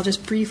mentioned, and I'll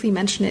just briefly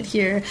mention it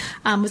here,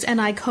 was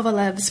N.I.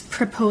 Kovalev's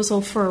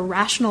proposal for a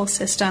rational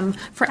system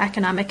for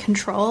economic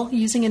control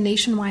using a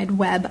nationwide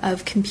web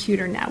of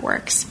computer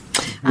networks.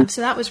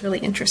 So that was really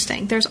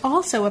interesting. There's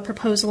also a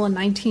proposal in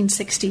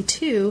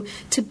 1962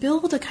 to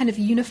build a kind of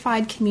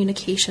unified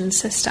communication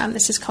system.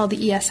 This is called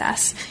the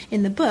ESS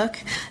in the book,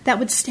 that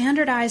would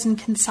standardize and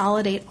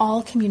consolidate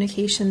all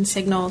communication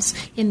signals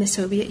in the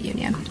Soviet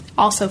Union.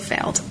 Also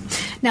failed.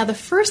 Now, the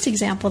first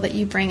example that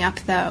you bring up,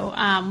 though,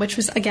 which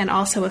was, again,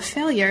 also a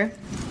failure,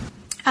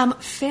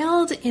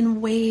 failed in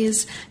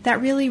ways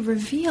that really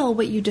reveal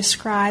what you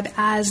describe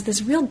as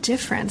this real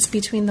difference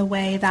between the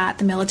way that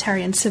the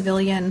military and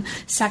civilian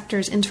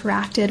sectors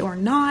interacted or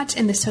not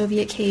in the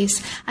Soviet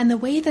case and the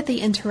way that they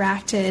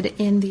interacted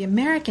in the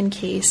American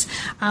case,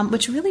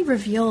 which really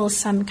reveals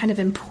some kind of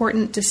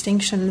important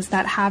distinctions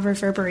that have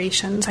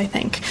reverberations, I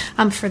think,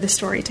 for the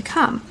story to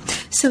come.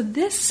 So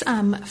this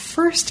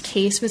first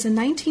case was a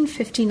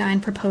 1959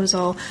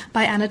 proposal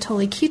by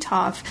Anatoly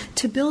Kitov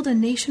to build a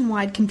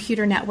nationwide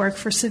computer network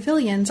for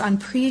civilians on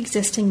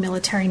pre-existing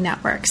military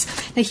networks.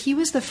 Now, he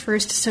was the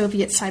first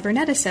Soviet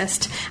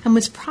cyberneticist and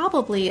was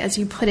probably, as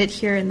you put it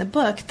here in the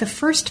book, the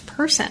first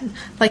person,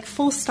 like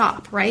full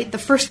stop, right? The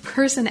first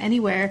person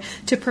anywhere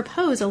to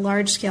propose a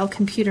large-scale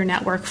computer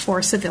network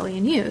for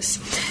civilian use.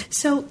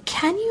 So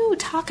can you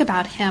talk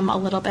about him a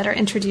little bit or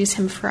introduce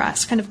him for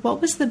us? Kind of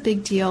what was the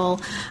big deal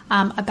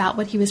about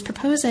what he was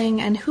proposing,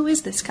 and who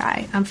is this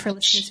guy for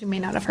listeners who may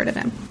not have heard of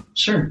him?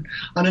 Sure.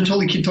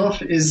 Anatoly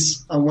Kitov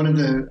is one of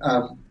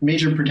the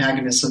major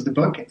protagonists of the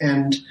book,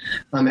 and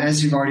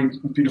as you've already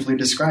beautifully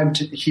described,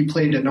 he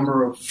played a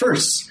number of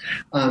firsts.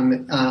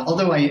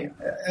 Although I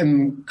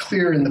am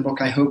clear in the book,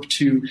 I hope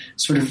to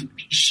sort of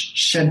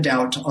shed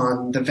doubt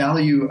on the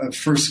value of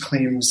first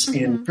claims,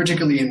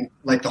 particularly in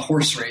like the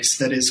horse race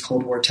that is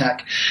Cold War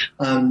tech.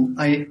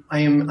 I'm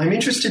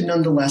interested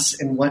nonetheless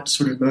in what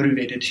sort of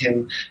motivated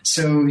him.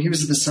 So he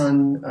was the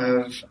son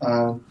of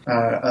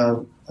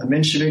a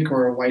Menshevik,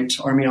 or a white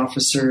army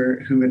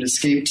officer, who had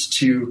escaped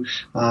to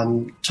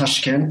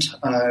Tashkent,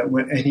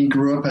 and he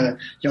grew up a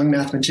young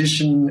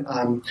mathematician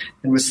and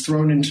was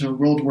thrown into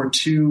World War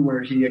II,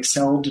 where he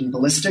excelled in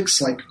ballistics,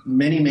 like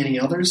many, many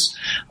others.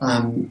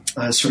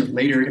 Sort of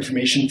later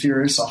information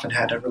theorists often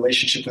had a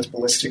relationship with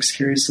ballistics,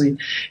 curiously.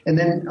 And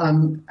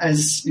then,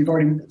 as you've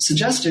already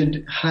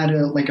suggested, had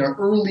an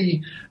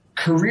early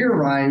career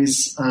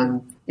rise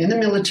in the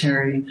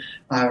military,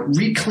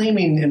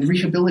 reclaiming and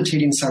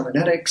rehabilitating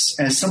cybernetics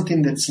as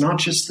something that's not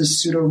just the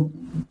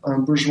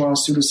pseudo-bourgeois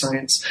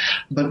pseudoscience,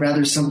 but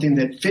rather something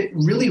that fit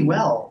really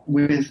well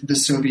with the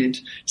Soviet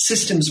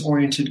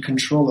systems-oriented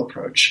control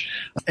approach.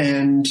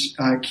 And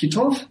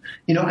Kitov,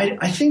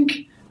 I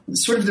think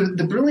sort of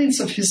the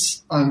brilliance of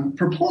his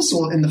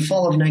proposal in the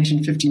fall of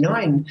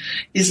 1959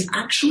 is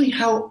actually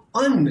how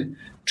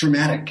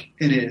undramatic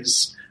it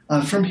is.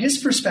 From his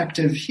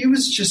perspective, he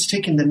was just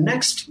taking the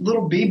next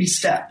little baby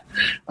step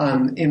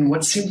in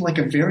what seemed like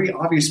a very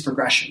obvious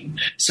progression.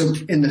 So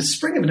in the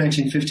spring of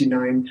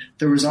 1959,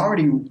 there was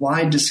already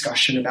wide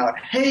discussion about,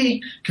 hey,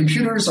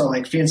 computers are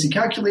like fancy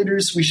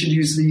calculators. We should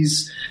use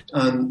these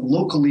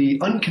locally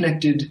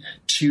unconnected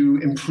to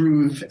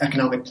improve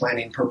economic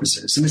planning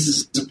purposes. And this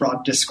is a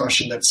broad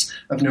discussion that's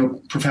of no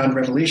profound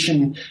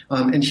revelation,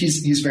 and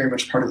he's very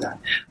much part of that.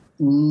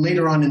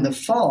 Later on in the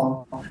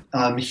fall,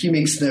 he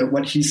makes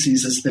what he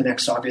sees as the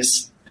next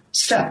obvious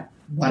step.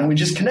 Why don't we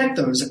just connect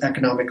those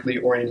economically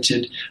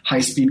oriented,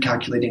 high-speed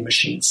calculating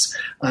machines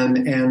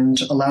and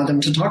allow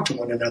them to talk to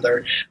one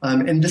another?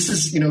 And this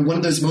is, one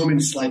of those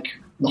moments like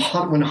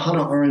when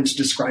Hannah Arendt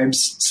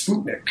describes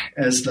Sputnik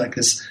as like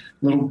this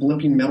little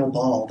blipping metal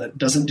ball that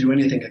doesn't do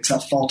anything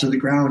except fall to the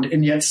ground,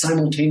 and yet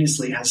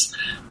simultaneously has,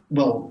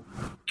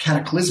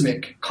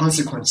 cataclysmic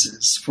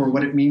consequences for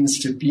what it means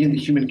to be in the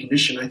human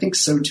condition. I think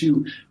so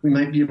too. We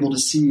might be able to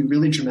see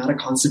really dramatic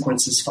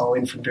consequences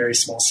following from very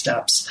small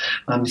steps.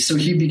 So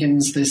he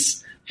begins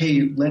this,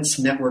 hey, let's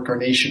network our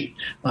nation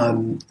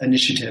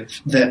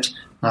initiative that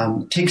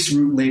takes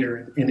root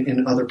later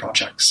in other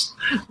projects.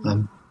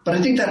 But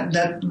I think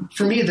that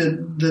for me,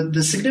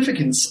 the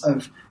significance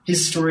of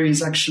his story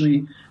is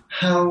actually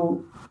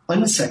how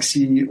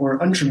unsexy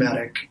or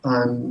undramatic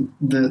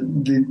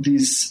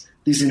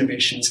these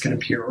innovations can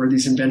appear, or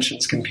these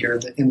inventions can appear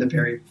in the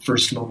very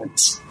first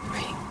moments.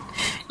 Right.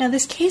 Now,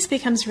 this case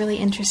becomes really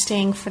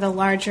interesting for the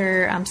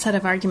larger set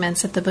of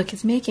arguments that the book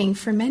is making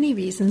for many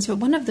reasons, but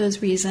one of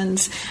those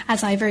reasons,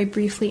 as I very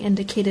briefly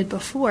indicated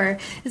before,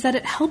 is that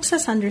it helps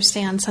us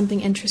understand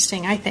something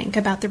interesting, I think,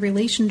 about the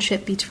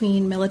relationship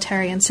between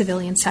military and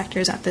civilian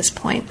sectors at this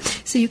point.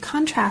 So you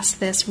contrast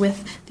this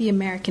with the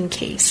American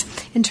case.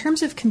 In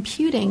terms of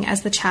computing,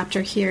 as the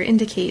chapter here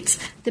indicates,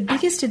 the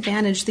biggest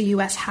advantage the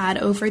U.S. had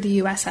over the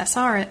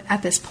USSR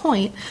at this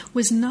point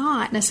was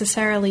not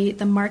necessarily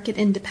the market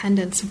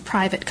independence of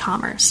private unlimited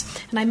commerce.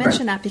 And I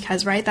mention that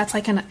because, right, that's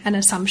like an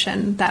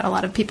assumption that a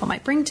lot of people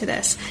might bring to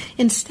this.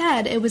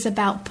 Instead, it was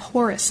about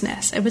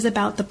porousness. It was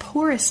about the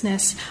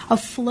porousness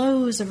of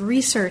flows of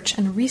research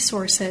and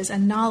resources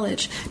and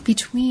knowledge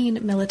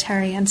between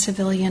military and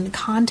civilian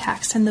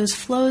contexts. And those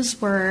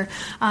flows were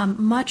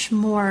much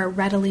more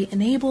readily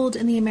enabled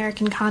in the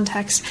American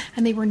context,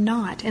 and they were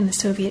not in the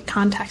Soviet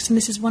context. And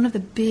this is one of the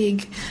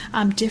big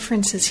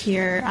differences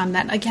here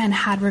that, again,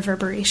 had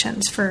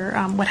reverberations for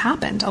what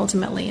happened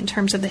ultimately in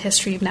terms of the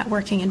history of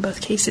networking in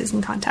both cases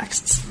and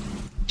contexts.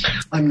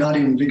 I'm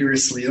nodding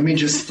vigorously. Let me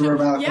just throw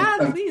out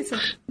please.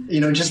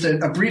 Just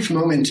a brief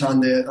moment on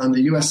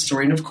the U.S.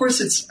 story. And of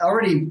course, it's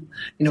already,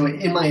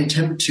 in my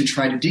attempt to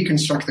try to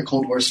deconstruct the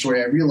Cold War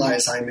story, I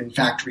realize I'm in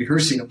fact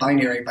rehearsing a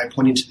binary by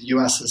pointing to the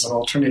U.S. as an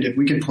alternative.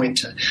 We could point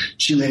to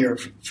Chile or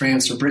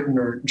France or Britain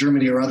or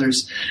Germany or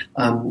others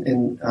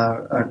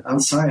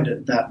outside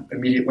that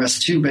immediate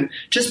West too. But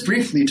just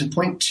briefly to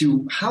point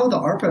to how the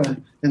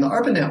ARPA and the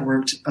ARPA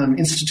network,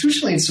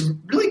 institutionally, it's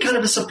really kind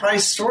of a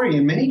surprise story.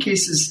 In many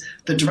cases,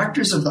 the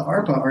directors of the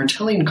ARPA are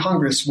telling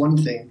Congress one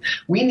thing: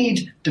 we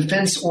need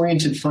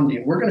defense-oriented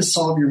funding. We're going to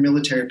solve your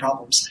military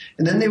problems.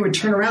 And then they would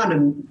turn around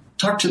and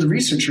talk to the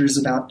researchers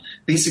about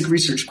basic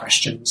research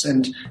questions.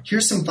 And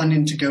here's some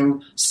funding to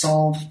go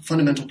solve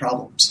fundamental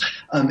problems.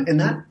 And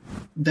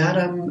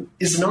that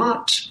is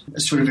not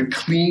sort of a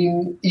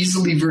clean,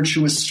 easily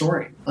virtuous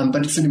story,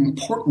 but it's an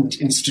important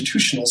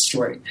institutional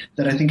story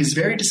that I think is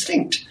very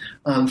distinct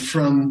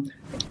from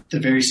the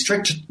very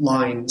strict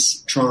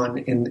lines drawn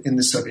in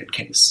the Soviet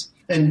case.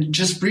 And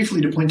just briefly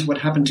to point to what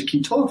happened to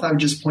Kitov, I would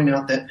just point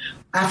out that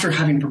after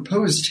having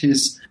proposed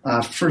his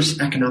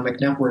first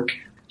economic network,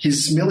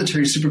 his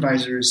military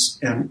supervisors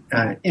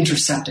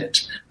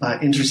intercept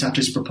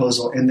his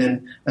proposal, and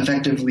then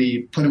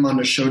effectively put him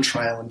on a show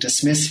trial and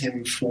dismiss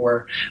him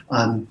for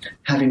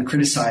having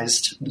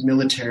criticized the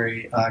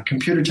military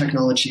computer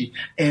technology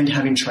and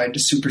having tried to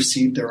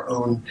supersede their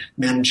own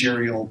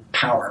managerial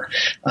power.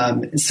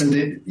 So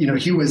that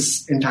he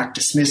was in fact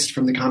dismissed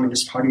from the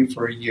Communist Party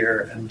for a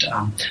year, and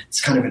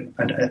it's kind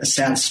of a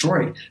sad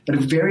story. But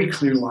a very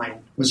clear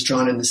line was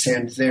drawn in the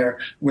sand there,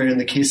 where in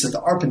the case of the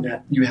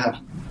ARPANET, you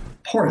have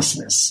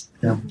porousness,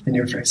 in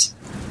your phrase.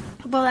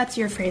 Well, that's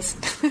your phrase.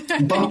 You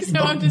get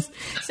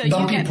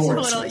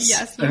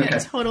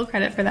total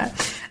credit for that.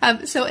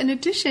 So in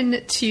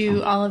addition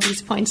to all of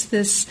these points,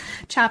 this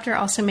chapter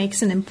also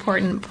makes an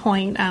important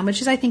point,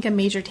 which is, I think, a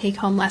major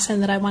take-home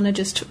lesson that I want to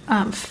just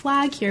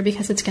flag here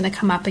because it's going to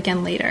come up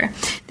again later.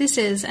 This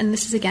is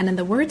again in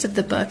the words of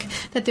the book,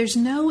 that there's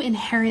no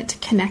inherent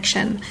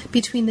connection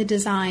between the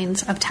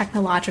designs of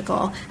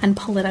technological and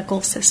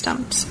political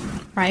systems,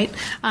 right?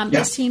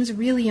 This seems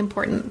really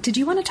important. Did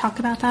you want to talk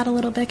about that a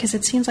little bit? Because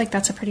it seems like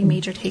that's a pretty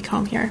major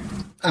take-home here.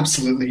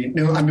 Absolutely.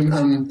 No, I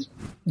mean,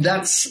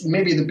 that's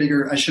maybe the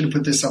bigger, I should have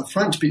put this up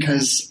front,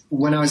 because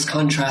when I was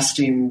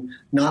contrasting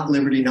not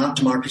liberty, not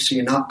democracy,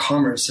 and not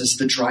commerce as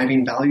the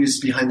driving values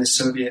behind the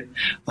Soviet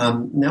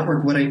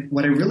network, what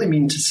I really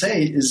mean to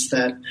say is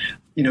that,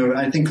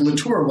 I think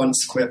Latour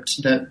once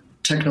quipped that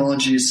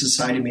technology is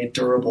society made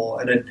durable.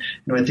 And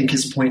I think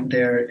his point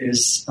there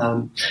is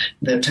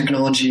that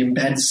technology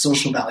embeds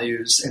social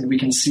values, and we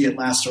can see it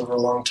last over a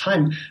long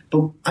time.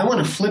 But I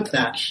want to flip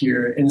that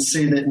here and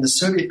say that in the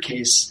Soviet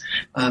case,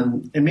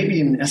 and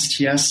maybe in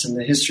STS and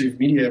the history of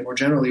media more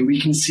generally, we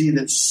can see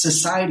that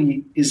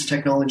society is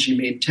technology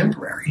made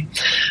temporary,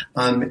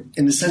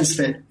 in the sense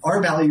that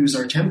our values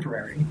are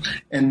temporary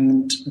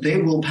and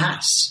they will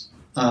pass.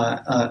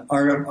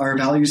 Our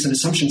values and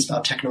assumptions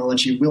about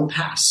technology will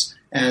pass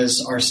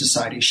as our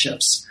society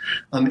shifts.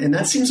 And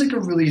that seems like a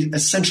really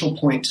essential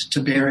point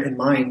to bear in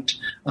mind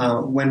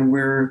when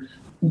we're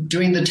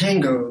doing the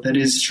tango that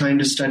is trying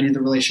to study the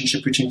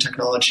relationship between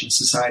technology and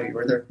society,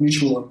 or their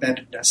mutual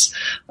embeddedness.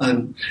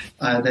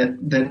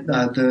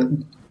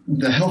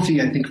 The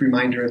healthy, I think,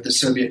 reminder of the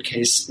Soviet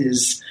case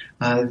is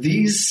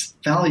these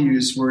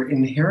values were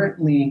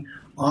inherently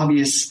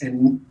obvious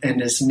and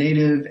as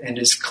native and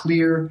as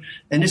clear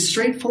and as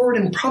straightforward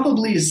and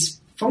probably as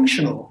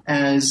functional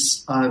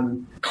as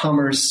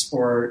commerce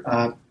or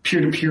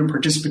peer-to-peer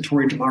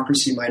participatory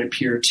democracy might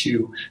appear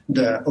to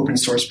the open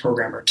source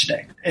programmer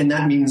today. And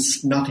that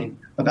means nothing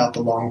about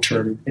the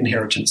long-term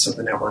inheritance of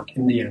the network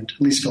in the end,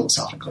 at least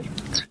philosophically.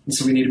 And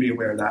so we need to be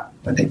aware of that,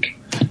 I think.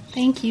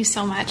 Thank you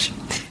so much.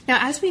 Now,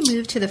 as we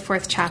move to the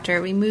fourth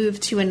chapter, we move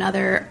to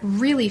another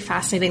really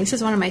fascinating, this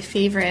is one of my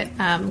favorite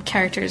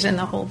characters in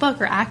the whole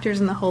book, or actors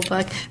in the whole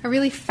book, a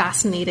really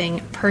fascinating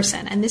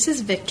person, and this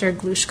is Viktor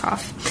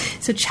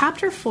Glushkov. So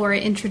chapter 4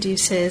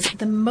 introduces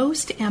the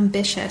most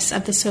ambitious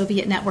of the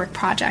Soviet network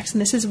projects,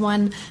 and this is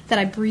one that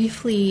I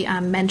briefly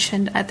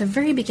mentioned at the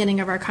very beginning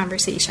of our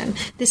conversation.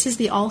 This is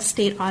the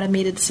All-State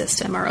Automated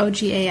System, or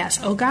OGAS.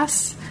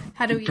 OGAS?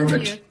 How do we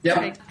Perfect. do? Yep.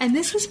 Perfect. And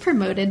this was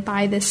promoted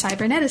by this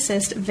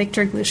cyberneticist,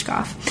 Viktor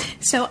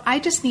Glushkov. So I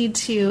just need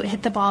to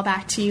hit the ball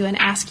back to you and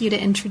ask you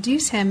to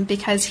introduce him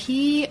because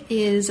he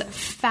is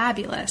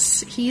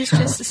fabulous. He's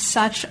just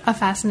such a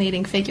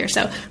fascinating figure.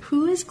 So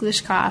who is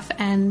Glushkov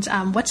and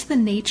what's the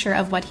nature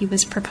of what he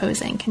was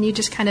proposing? Can you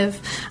just kind of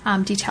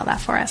detail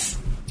that for us?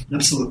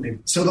 Absolutely.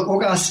 So the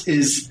OGAS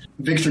is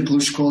Viktor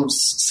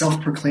Glushkov's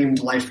self-proclaimed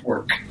life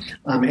work,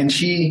 and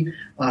he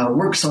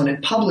works on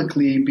it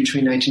publicly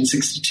between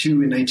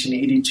 1962 and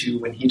 1982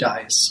 when he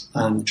dies,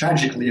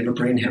 tragically, of a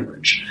brain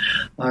hemorrhage.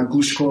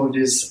 Glushkov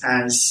is,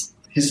 as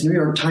his New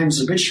York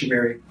Times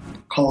obituary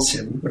calls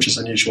him, which is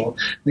unusual,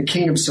 the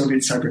king of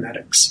Soviet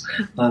cybernetics,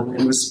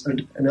 and was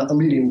a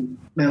leading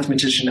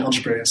mathematician,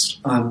 algebraist,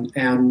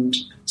 and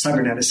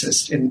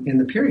cyberneticist in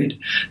the period.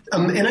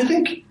 And I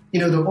think, the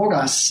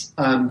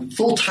OGAS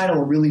full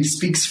title really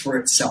speaks for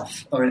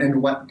itself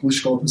and what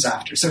Glushkov was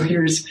after. So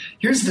here's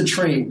the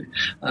train,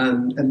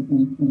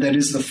 and that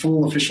is the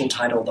full official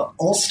title, the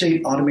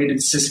All-State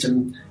Automated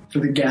System for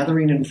the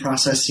Gathering and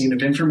Processing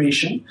of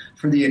Information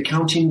for the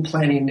Accounting,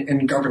 Planning,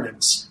 and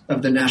Governance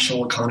of the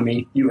National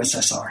Economy,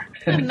 USSR.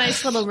 A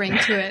nice little ring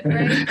to it,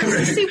 right?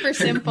 Right. Super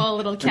simple, a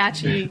little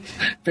catchy.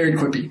 Very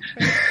quippy.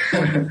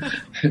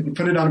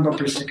 Put it on a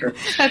bumper sticker.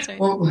 That's right.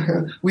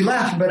 Well, we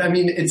laugh, but I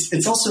mean,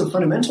 it's also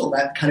fundamental,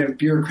 that kind of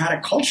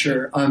bureaucratic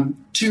culture,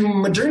 to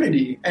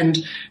modernity.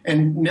 And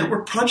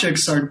network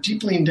projects are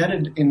deeply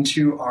indebted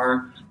into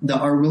our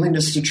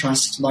willingness to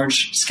trust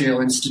large-scale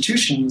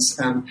institutions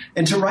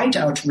and to write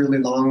out really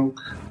long,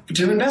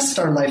 to invest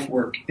our life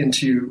work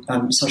into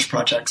such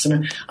projects.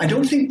 And I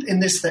don't think in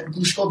this that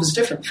Glushkov is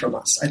different from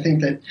us. I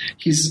think that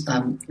he's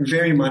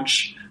very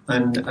much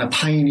a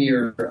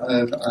pioneer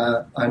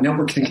of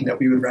network thinking that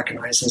we would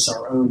recognize as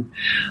our own.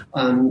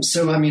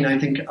 So, I mean, I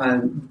think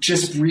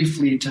just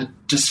briefly to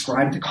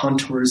describe the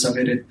contours of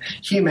it,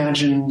 he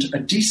imagined a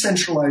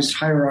decentralized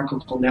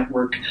hierarchical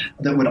network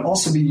that would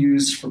also be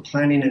used for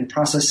planning and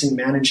processing,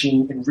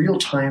 managing in real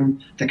time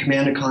the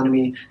command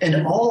economy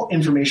and all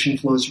information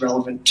flows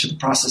relevant to the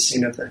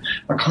processing of the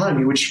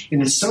economy, which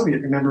in a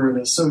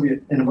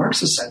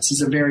Marxist sense,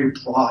 is a very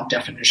broad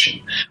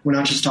definition. We're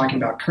not just talking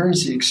about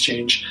currency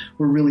exchange.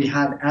 We really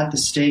have at the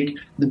stake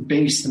the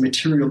base, the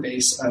material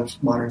base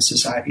of modern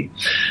society.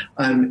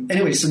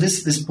 Anyway, so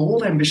this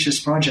bold, ambitious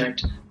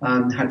project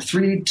had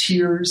 3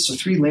 tiers, so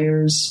 3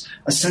 layers,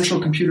 a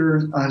central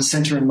computer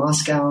center in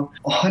Moscow,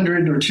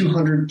 100 or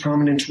 200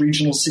 prominent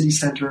regional city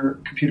center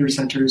computer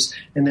centers,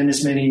 and then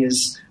as many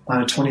as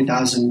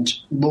 20,000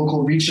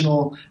 local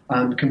regional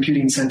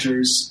computing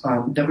centers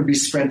that would be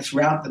spread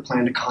throughout the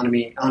planned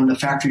economy on the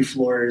factory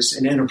floors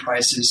and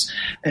enterprises.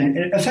 And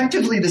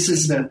effectively, this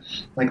is the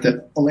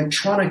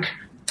electronic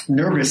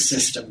nervous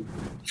system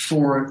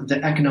for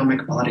the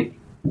economic body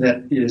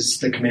that is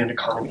the command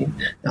economy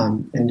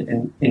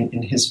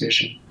in his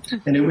vision.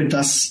 And it would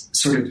thus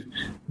sort of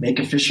make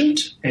efficient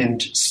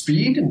and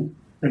speed and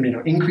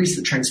increase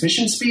the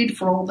transmission speed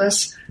for all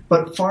this.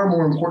 But far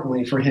more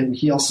importantly for him,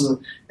 he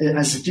also,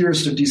 as a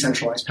theorist of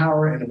decentralized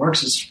power and a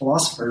Marxist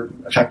philosopher,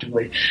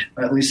 effectively,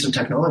 at least of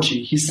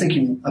technology, he's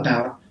thinking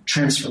about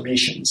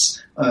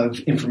transformations of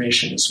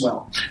information as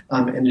well,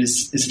 and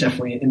is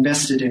definitely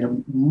invested in a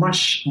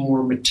much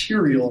more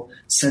material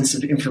sense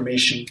of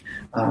information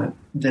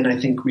than I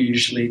think we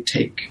usually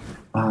take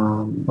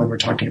when we're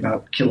talking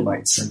about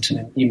kilobytes sent in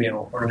an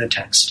email or in a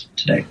text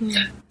today.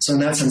 Mm-hmm. So in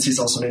that sense, he's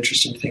also an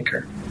interesting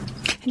thinker.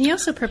 And he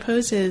also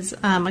proposes a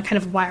kind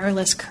of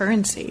wireless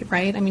currency,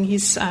 right? I mean,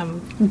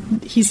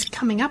 he's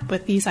coming up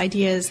with these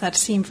ideas that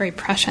seem very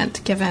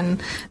prescient given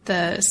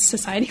the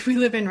society we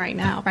live in right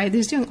now, right?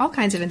 He's doing all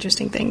kinds of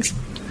interesting things.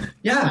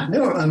 Yeah,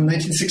 no,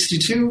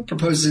 1962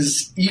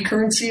 proposes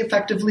e-currency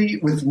effectively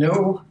with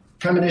no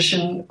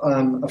premonition,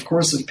 of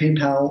course, of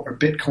PayPal or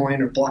Bitcoin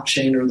or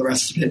blockchain or the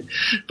rest of it,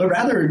 but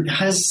rather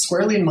has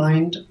squarely in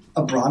mind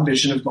a broad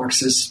vision of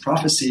Marxist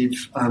prophecy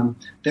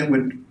that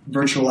would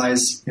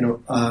virtualize,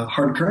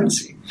 hard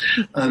currency.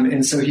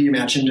 And so he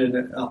imagined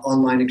an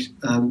online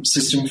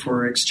system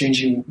for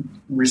exchanging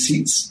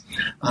receipts,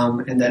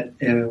 and that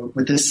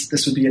with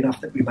this would be enough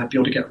that we might be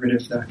able to get rid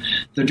of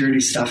the dirty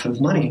stuff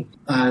of money.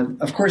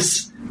 Of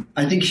course,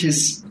 I think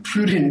his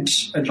prudent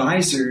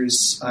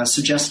advisors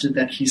suggested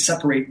that he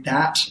separate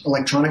that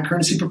electronic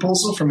currency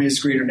proposal from his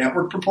greater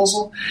network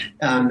proposal,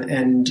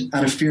 and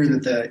out of fear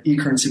that the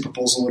e-currency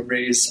proposal would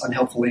raise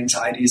unhelpful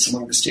anxieties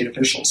among the state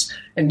officials.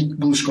 And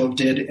Glushkov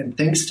did, and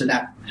thanks to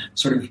that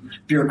sort of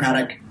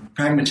bureaucratic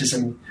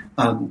pragmatism,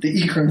 the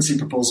e-currency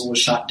proposal was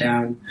shot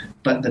down,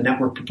 but the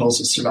network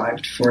proposal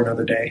survived for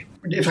another day.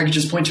 If I could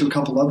just point to a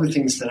couple other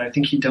things that I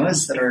think he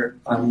does that are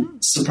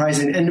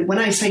surprising. And when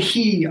I say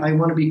he, I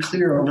want to be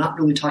clear, I'm not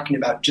really talking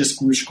about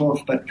just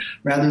Glushkov, but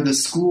rather the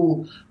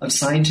school of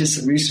scientists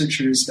and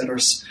researchers that are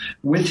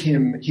with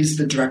him. He's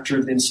the director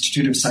of the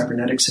Institute of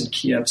Cybernetics in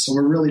Kiev. So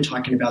we're really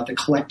talking about the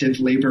collective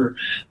labor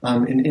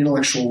and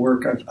intellectual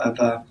work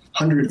of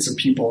hundreds of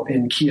people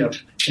in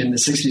Kiev in the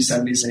 60s,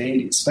 70s, and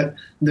 80s. But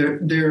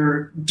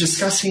they're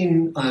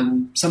discussing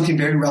something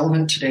very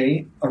relevant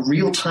today, a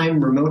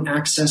real-time remote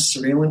access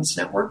surveillance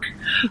network.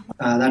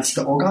 That's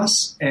the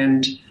OGAS.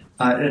 And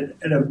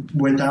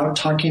without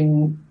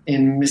talking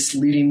in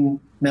misleading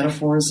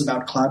metaphors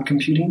about cloud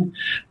computing,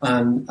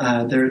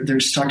 they're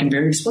just talking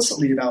very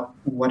explicitly about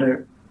what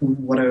a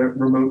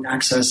remote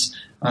access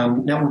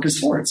network is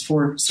for. It's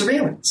for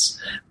surveillance,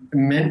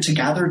 meant to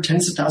gather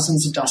tens of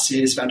thousands of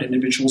dossiers about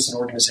individuals and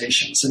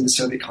organizations in the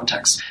Soviet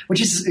context,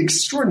 which is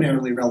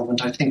extraordinarily relevant,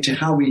 I think, to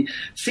how we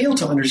fail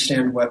to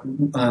understand what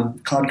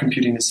cloud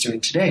computing is doing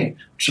today,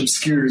 which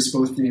obscures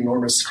both the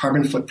enormous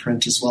carbon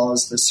footprint as well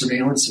as the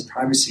surveillance and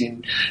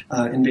privacy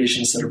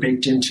invasions that are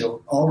baked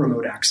into all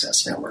remote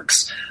access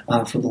networks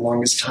for the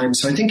longest time.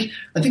 So I think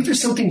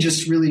there's something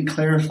just really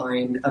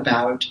clarifying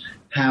about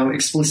how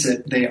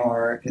explicit they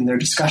are in their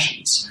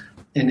discussions.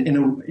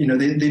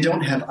 They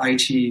don't have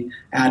IT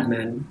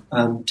admin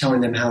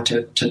telling them how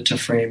to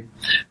frame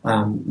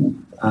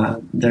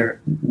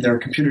their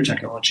computer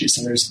technologies,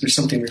 and there's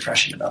something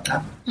refreshing about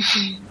that.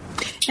 Mm-hmm.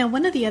 Now,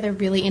 one of the other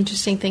really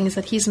interesting things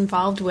that he's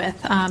involved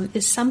with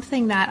is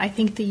something that I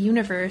think the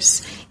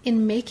universe,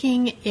 in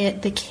making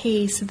it the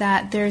case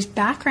that there's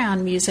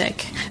background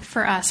music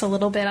for us a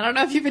little bit. I don't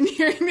know if you've been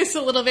hearing this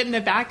a little bit in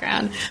the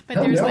background, but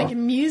there's like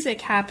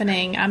music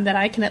happening that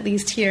I can at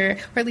least hear,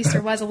 or at least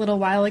there was a little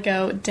while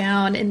ago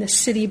down in the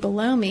city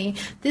below me.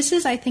 This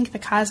is, I think, the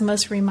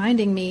cosmos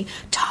reminding me,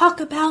 talk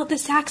about the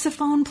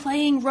saxophone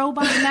playing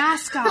robot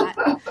mascot.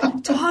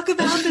 Talk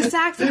about the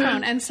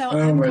saxophone. And so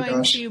I'm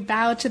going to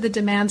bow to the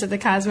demands of the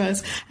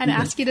cosmos and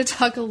ask you to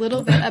talk a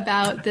little bit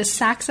about the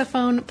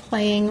saxophone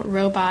playing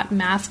robot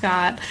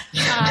mascot,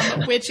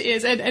 which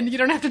is, and you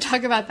don't have to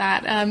talk about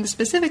that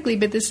specifically,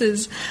 but this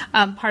is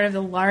part of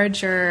the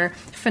larger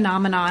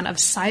phenomenon of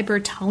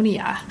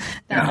cybertonia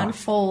that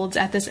unfolds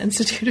at this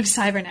Institute of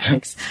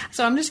Cybernetics.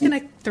 So I'm just going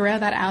to throw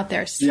that out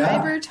there.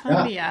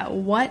 Cybertonia,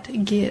 what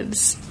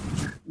gives?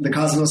 The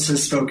cosmos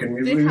has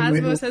spoken. The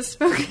cosmos has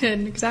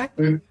spoken,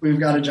 exactly. We've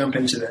got to jump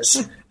into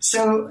this.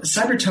 So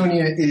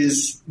cybertonia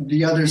is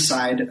the other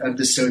side of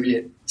the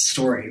Soviet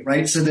story,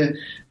 right? So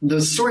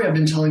the story I've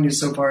been telling you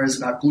so far is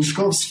about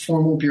Glushkov's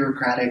formal,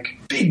 bureaucratic,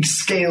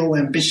 big-scale,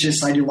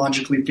 ambitious,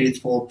 ideologically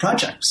faithful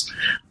projects.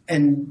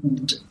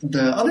 And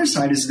the other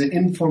side is the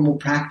informal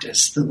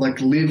practice, the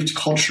lived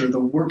culture, the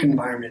work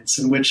environments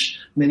in which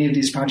many of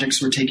these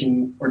projects were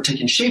taking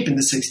shape in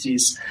the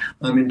 60s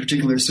in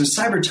particular. So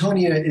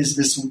Cybertonia is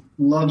this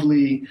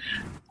lovely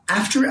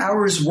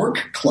after-hours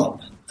work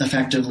club,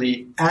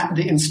 effectively, at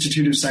the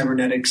Institute of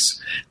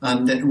Cybernetics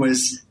that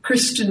was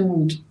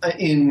christened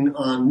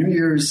on New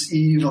Year's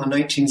Eve on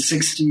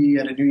 1960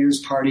 at a New Year's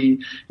party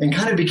and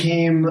kind of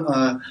became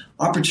an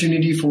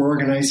opportunity for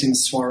organizing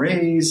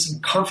soirees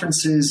and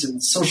conferences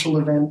and social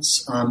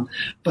events,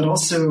 but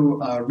also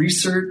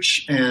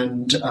research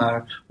and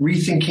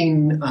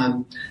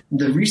rethinking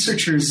the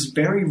researchers'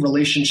 very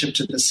relationship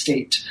to the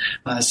state.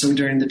 So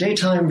during the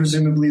daytime,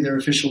 presumably their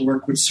official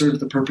work would serve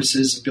the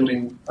purposes of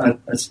building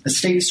a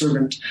state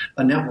servant,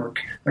 a network,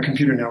 a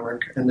computer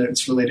network, and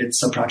its related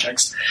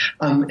subprojects.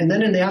 And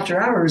then in the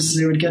after hours,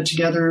 they would get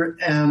together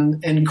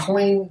and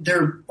coin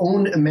their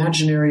own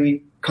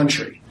imaginary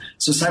country.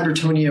 So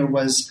Cybertonia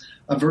was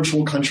a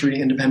virtual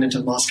country independent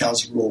of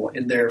Moscow's rule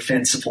in their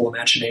fanciful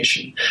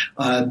imagination.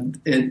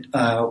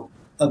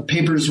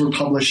 Papers were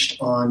published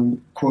on,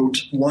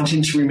 quote,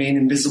 wanting to remain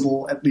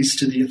invisible, at least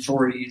to the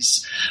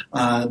authorities.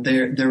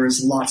 There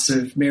was lots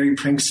of merry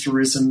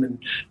pranksterism and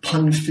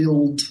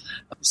pun-filled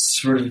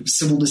sort of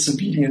civil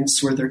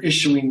disobedience where they're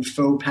issuing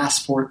faux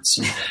passports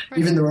and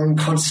even their own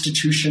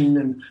constitution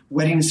and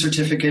wedding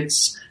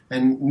certificates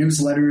and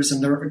newsletters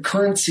and their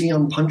currency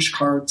on punch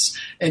cards.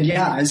 And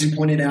yeah, as you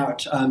pointed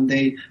out,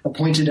 they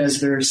appointed as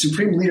their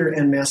supreme leader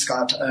and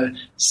mascot a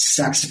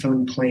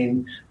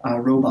saxophone-playing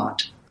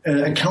robot.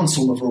 A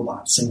council of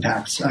robots, in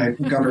fact,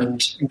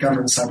 governed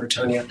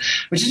Cybertonia,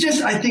 which is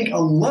just, I think, a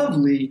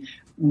lovely.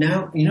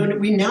 Now,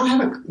 we now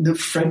have the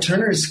Fred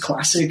Turner's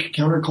classic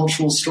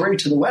countercultural story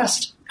to the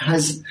West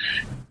has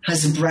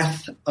a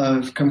breadth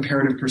of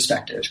comparative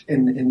perspective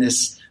in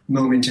this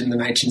moment in the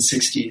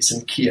 1960s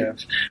in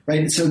Kiev,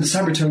 right? So the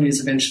Cybertonia is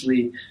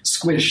eventually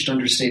squished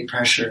under state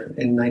pressure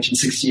in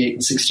 1968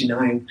 and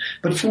 69,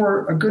 but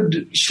for a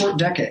good short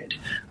decade,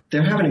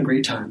 they're having a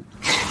great time.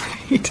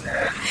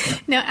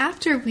 Now,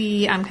 after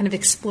we kind of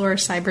explore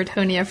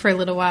Cybertonia for a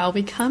little while,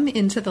 we come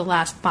into the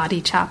last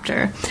body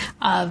chapter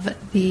of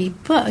the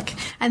book.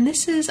 And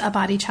this is a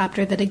body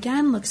chapter that,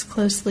 again, looks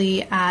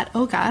closely at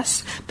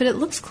OGAS, but it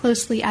looks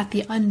closely at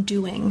the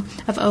undoing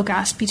of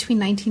OGAS between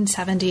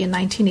 1970 and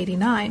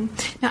 1989.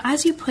 Now,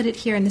 as you put it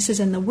here, and this is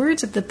in the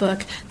words of the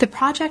book, the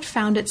project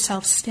found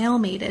itself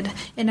stalemated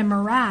in a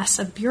morass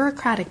of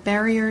bureaucratic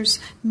barriers,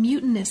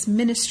 mutinous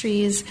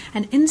ministries,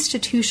 and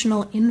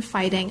institutional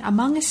infighting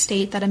among a state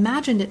state that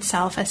imagined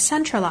itself as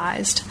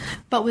centralized,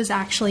 but was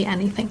actually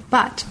anything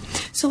but.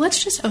 So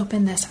let's just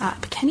open this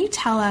up. Can you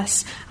tell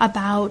us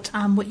about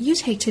what you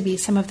take to be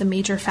some of the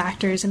major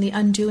factors in the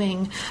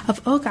undoing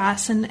of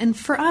OGAS? And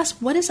for us,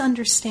 what is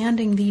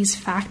understanding these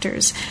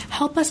factors?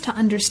 Help us to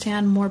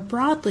understand more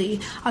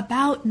broadly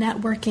about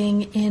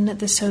networking in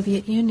the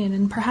Soviet Union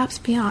and perhaps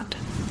beyond.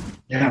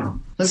 Yeah.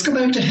 Let's go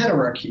back to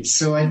hierarchy.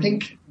 So I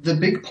think the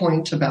big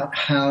point about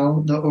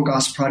how the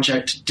OGAS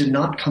project did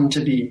not come to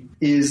be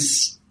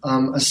is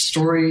a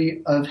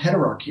story of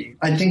hierarchy.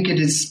 I think it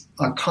is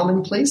a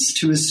commonplace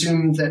to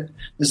assume that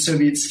the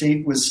Soviet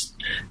state was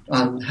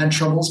had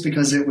troubles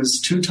because it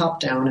was too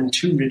top-down and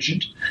too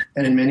rigid,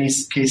 and in many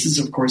cases,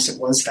 of course, it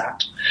was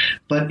that.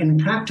 But in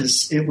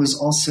practice, it was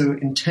also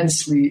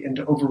intensely and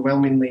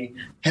overwhelmingly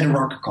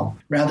hierarchical.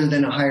 Rather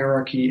than a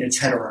hierarchy, it's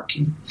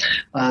heterarchy.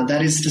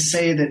 That is to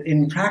say that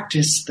in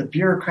practice, the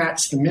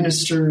bureaucrats, the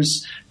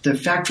ministers, the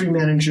factory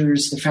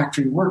managers, the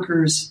factory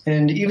workers,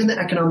 and even the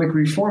economic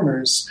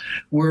reformers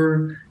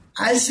were,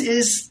 as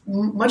is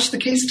much the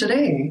case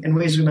today, in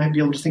ways we might be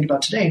able to think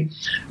about today,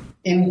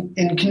 in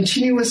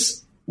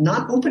continuous,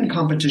 not open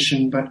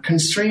competition, but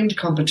constrained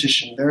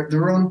competition.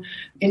 Their own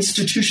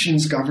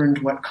institutions governed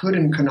what could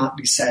and could not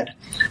be said,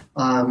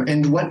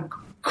 and what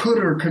could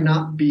or could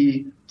not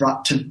be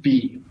brought to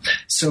be.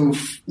 So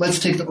let's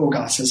take the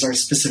OGAS as our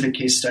specific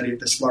case study of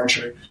this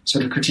larger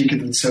sort of critique of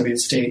the Soviet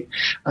state.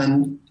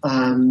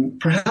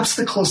 Perhaps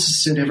the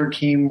closest it ever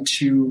came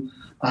to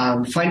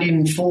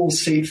finding full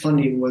state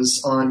funding was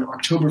on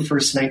October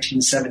 1st,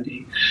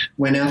 1970,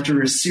 when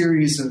after a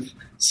series of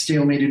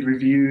stalemated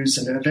reviews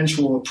and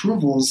eventual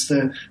approvals,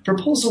 the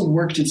proposal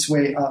worked its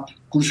way up.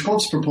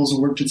 Glushkov's proposal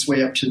worked its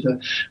way up to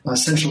the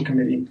Central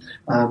Committee,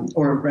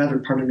 or rather,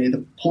 pardon me,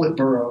 the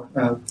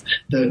Politburo,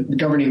 the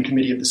governing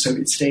committee of the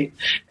Soviet state.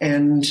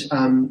 And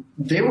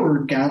they were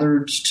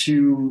gathered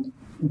to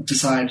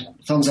decide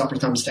thumbs up or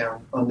thumbs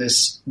down on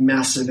this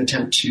massive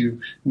attempt to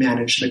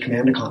manage the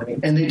command economy.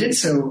 And they did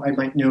so, I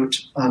might note,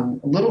 a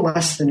little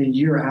less than a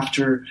year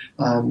after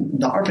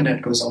the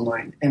ARPANET goes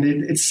online. And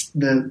it's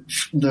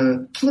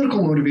the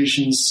political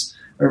motivations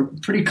are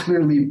pretty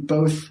clearly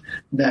both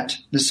that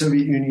the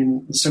Soviet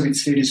Union, the Soviet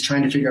state is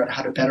trying to figure out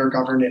how to better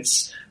govern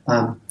its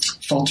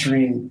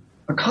faltering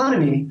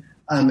economy,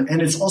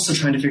 and it's also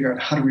trying to figure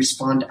out how to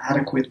respond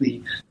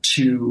adequately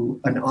to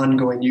an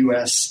ongoing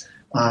U.S.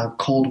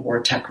 Cold War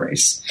tech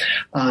race.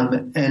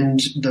 And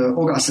the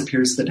OGAS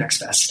appears the next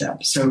best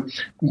step. So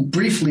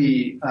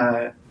briefly,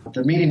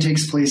 the meeting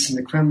takes place in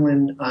the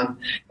Kremlin,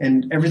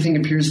 and everything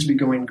appears to be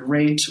going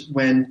great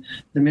when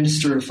the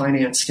Minister of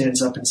Finance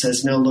stands up and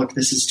says, no, look,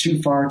 this is too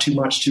far, too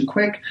much, too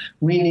quick.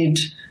 We need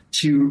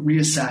to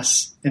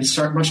reassess and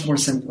start much more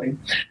simply.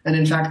 And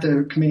in fact,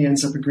 the committee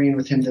ends up agreeing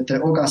with him that the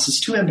OGAS is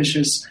too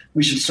ambitious.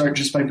 We should start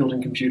just by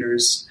building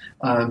computers,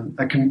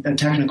 a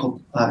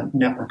technical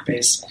network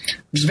base,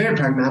 which is a very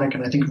pragmatic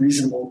and I think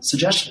reasonable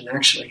suggestion,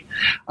 actually.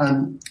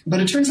 But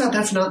it turns out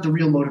that's not the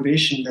real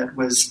motivation that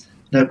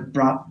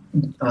brought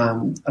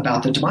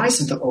about the demise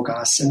of the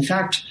OGAS. In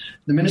fact,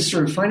 the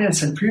Minister of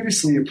Finance had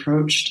previously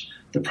approached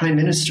the Prime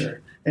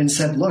Minister and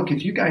said, look,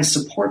 if you guys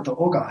support the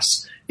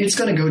OGAS, it's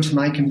going to go to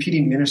my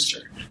competing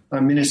ministry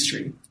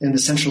in the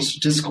Central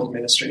Statistical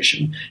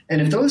Administration.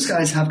 And if those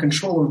guys have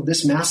control over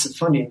this massive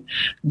funding,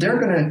 they're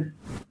going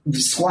to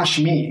squash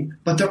me,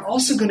 but they're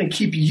also going to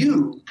keep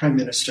you, Prime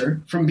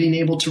Minister, from being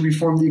able to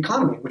reform the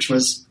economy, which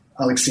was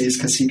Alexei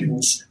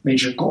Kosygин's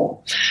major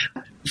goal.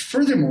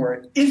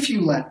 Furthermore, if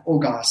you let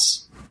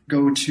OGAS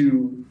go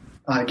to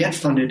get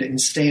funded and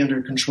stay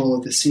under control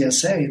of the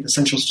CSA, the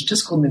Central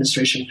Statistical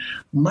Administration,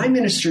 my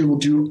ministry will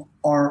do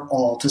our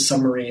all to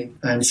submarine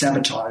and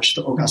sabotage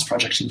the OGAS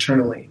project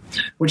internally,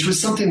 which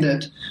was something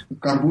that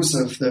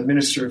Garbuzov, the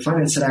Minister of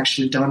Finance, had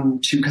actually done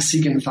to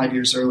Kosygin 5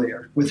 years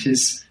earlier with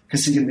his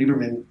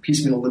Kosygin-Lieberman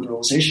piecemeal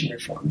liberalization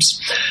reforms.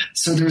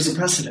 So there is a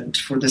precedent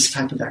for this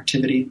type of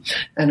activity.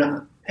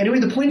 And anyway,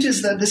 the point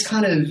is that this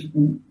kind of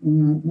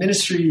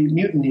ministry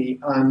mutiny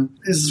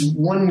is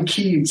one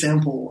key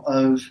example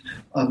of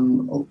a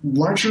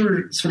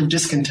larger sort of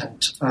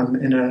discontent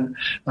and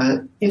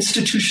an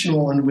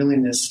institutional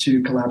unwillingness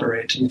to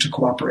collaborate and to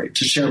cooperate,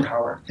 to share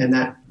power. And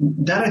that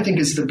I think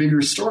is the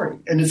bigger story.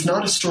 And it's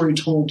not a story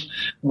told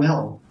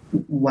well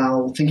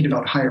while thinking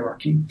about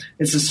hierarchy.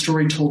 It's a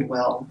story told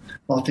well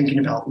while thinking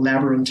about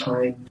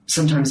labyrinthine,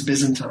 sometimes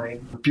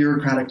Byzantine,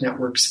 bureaucratic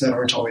networks that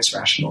aren't always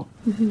rational.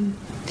 Mm-hmm.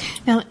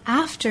 Now,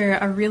 after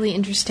a really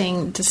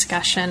interesting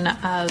discussion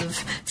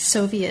of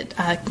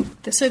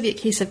the Soviet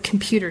case of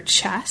computer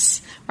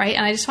chess, right?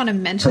 And I just want to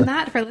mention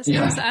that for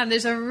listeners. Yeah.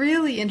 There's a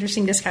really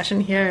interesting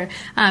discussion here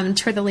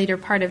toward the later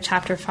part of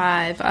Chapter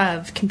 5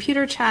 of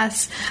computer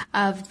chess,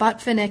 of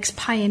Botvinnik's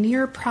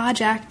pioneer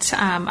project,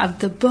 of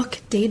the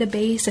book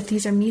database. if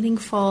these are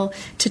meaningful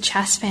to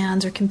chess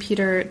fans or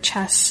computer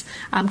chess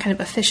kind of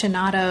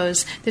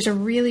aficionados. There's a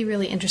really,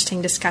 really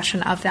interesting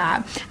discussion of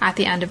that at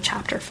the end of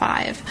chapter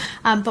 5.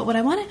 But what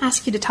I want to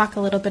ask you to talk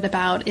a little bit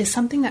about is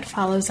something that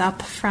follows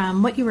up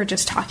from what you were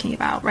just talking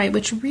about, right?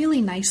 Which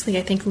really nicely,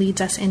 I think,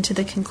 leads us into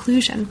the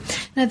conclusion.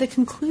 Now, the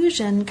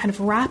conclusion kind of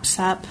wraps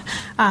up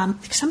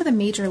some of the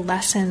major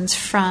lessons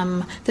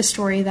from the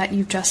story that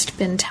you've just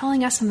been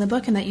telling us in the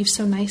book and that you've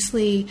so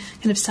nicely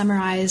kind of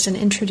summarized and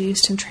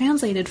introduced and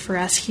translated for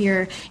us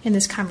here in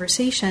this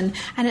conversation.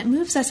 And it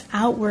moves us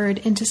outward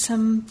into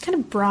some kind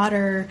of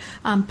broader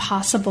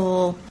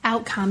possible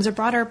outcomes or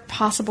broader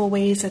possible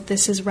ways that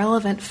this is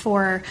relevant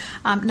for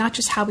not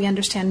just how we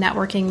understand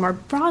networking more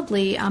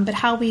broadly, but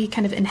how we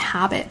kind of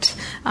inhabit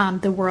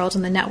the world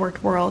and the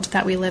networked world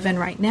that we live in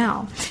right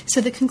now.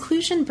 So the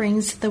conclusion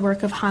brings the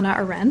work of Hannah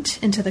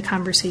Arendt into the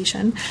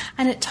conversation,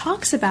 and it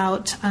talks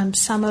about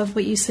some of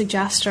what you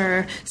suggest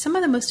are some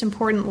of the most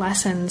important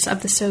lessons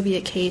of the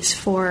Soviet case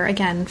for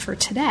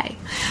today.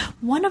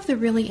 One of the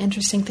really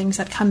interesting things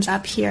that comes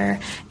up here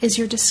is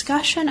your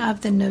discussion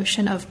of the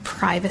notion of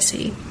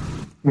privacy.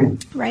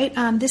 Right?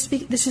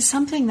 This is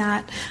something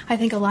that I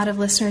think a lot of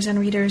listeners and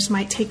readers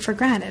might take for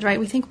granted, right?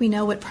 We think we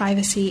know what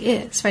privacy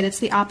is, right? It's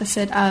the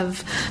opposite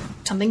of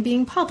something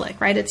being public,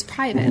 right? It's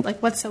private.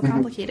 Like, what's so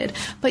complicated?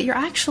 But you're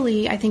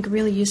actually, I think,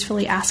 really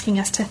usefully asking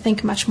us to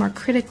think much more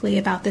critically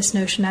about this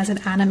notion as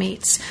it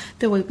animates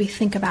the way we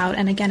think about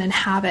and, again,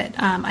 inhabit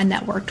a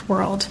networked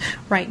world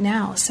right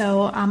now.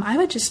 So I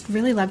would just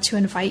really love to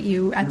invite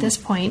you at this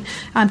point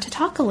to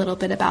talk a little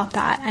bit about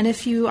that. And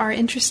if you are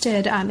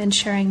interested in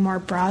sharing more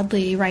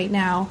broadly right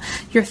now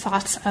your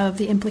thoughts of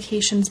the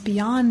implications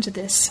beyond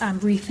this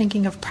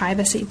rethinking of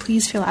privacy,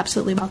 please feel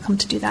absolutely welcome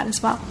to do that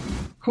as well.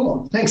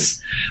 Cool,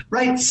 thanks.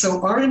 Right,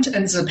 so Arendt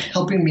ends up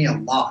helping me a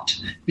lot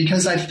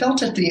because I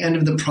felt at the end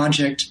of the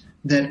project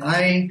that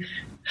I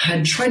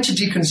had tried to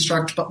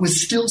deconstruct but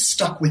was still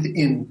stuck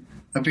within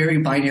a very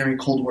binary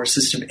Cold War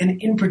system.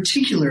 And in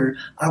particular,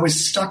 I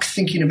was stuck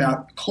thinking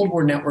about Cold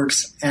War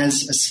networks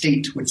as a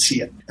state would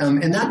see it.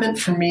 And that meant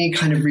for me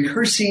kind of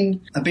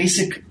rehearsing a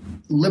basic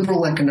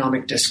liberal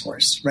economic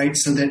discourse, right?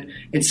 So that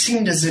it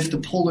seemed as if the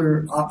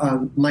polar,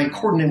 my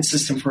coordinate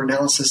system for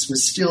analysis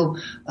was still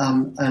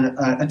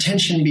a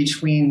tension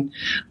between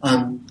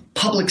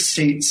public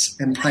states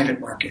and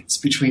private markets,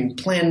 between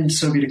planned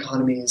Soviet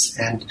economies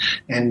and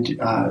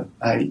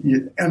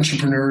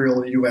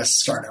entrepreneurial U.S.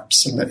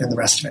 startups and the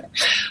rest of it.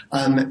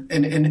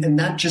 And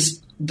that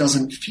just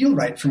doesn't feel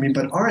right for me.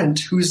 But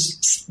Arendt,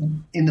 who's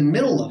in the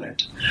middle of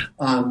it,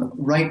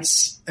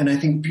 writes, and I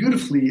think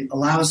beautifully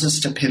allows us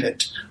to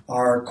pivot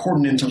our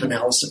coordinate of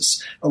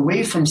analysis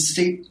away from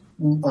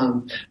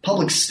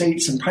public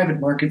states and private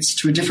markets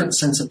to a different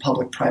sense of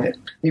public-private,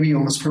 maybe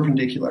almost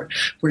perpendicular,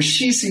 where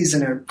she sees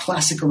in a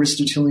classic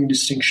Aristotelian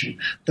distinction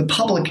the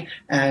public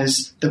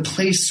as the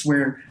place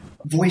where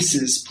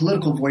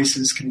political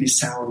voices can be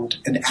sound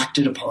and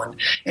acted upon,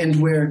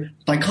 and where,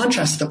 by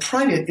contrast, the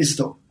private is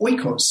the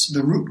oikos,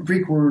 the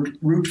Greek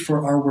root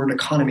for our word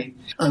economy,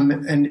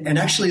 and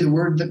actually the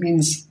word that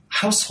means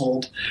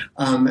household,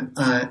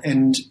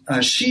 and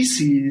she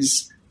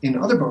sees in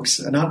other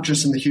books, not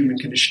just in The Human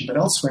Condition, but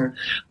elsewhere,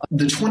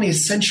 the 20th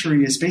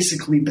century is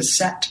basically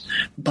beset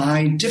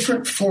by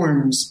different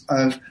forms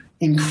of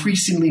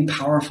increasingly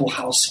powerful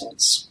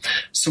households.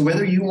 So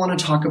whether you want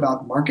to talk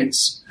about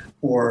markets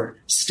or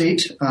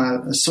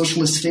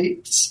socialist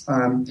states,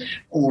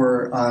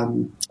 or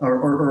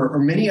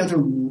many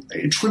other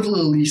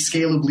trivially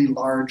scalably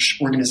large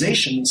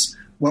organizations,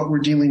 what we're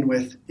dealing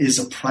with is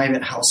a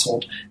private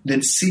household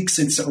that seeks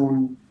its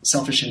own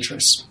selfish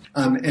interests.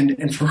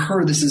 And for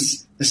her, this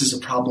is a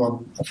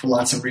problem for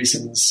lots of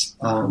reasons.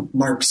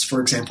 Marx,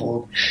 for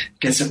example,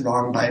 gets it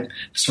wrong by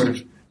sort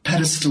of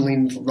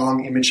pedestaling the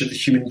wrong image of the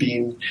human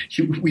being.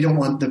 We don't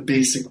want the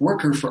basic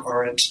worker for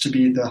Arendt to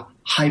be the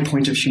high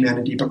point of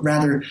humanity, but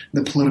rather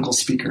the political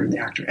speaker and the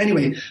actor.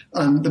 Anyway,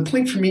 the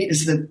point for me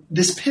is that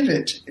this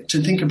pivot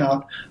to think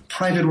about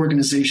private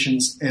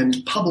organizations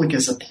and public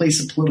as a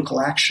place of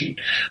political action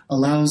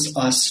allows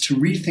us to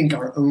rethink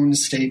our own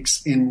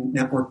stakes in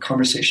network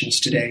conversations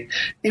today,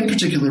 in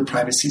particular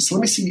privacy. So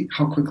let me see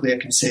how quickly I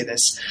can say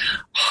this.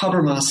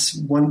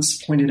 Habermas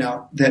once pointed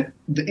out that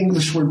the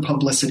English word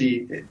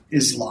publicity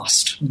is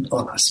lost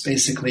on us,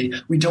 basically.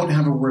 We don't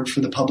have a word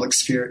for the public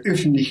sphere.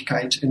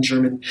 Öffentlichkeit in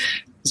German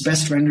is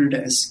best rendered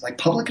as like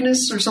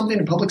publicness or something,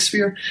 a public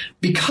sphere,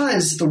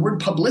 because the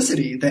word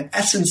publicity, the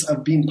essence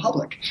of being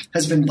public,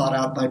 has been bought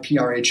out by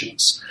PR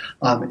agents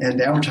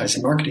and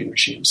advertising marketing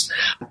regimes.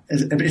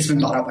 It's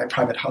been bought out by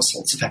private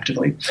households,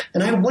 effectively.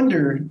 And I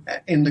wonder,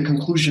 in the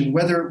conclusion,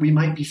 whether we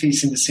might be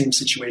facing the same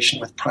situation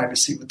with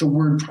privacy, with the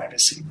word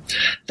privacy.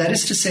 That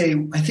is to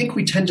say, I think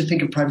we tend to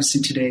think of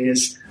privacy today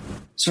as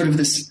sort of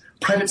this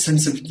private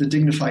sense of the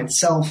dignified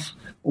self,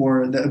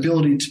 or the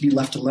ability to be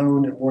left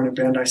alone, in Warren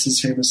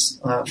Brandeis's famous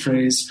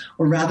phrase,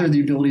 or rather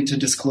the ability to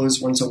disclose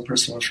one's own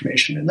personal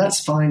information. And that's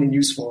fine and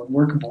useful and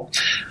workable.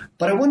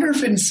 But I wonder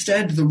if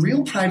instead the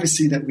real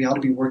privacy that we ought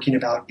to be working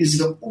about is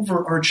the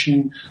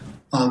overarching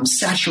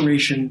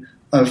saturation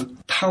of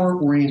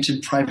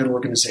power-oriented private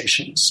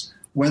organizations,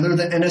 whether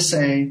the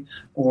NSA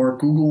or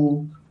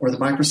Google or the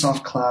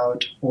Microsoft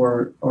Cloud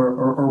or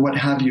what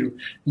have you,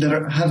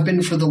 that have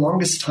been for the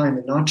longest time,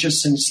 and not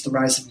just since the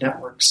rise of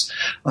networks,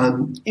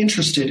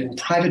 interested in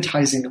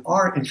privatizing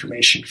our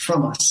information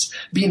from us,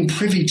 being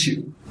privy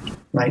to,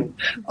 right,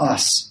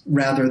 us,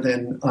 rather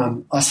than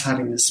us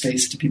having the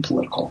space to be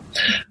political.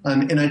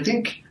 And I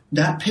think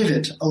that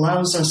pivot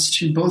allows us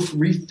to both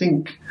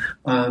rethink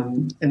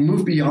and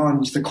move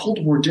beyond the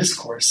Cold War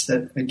discourse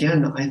that,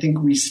 again, I think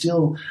we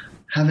still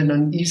have an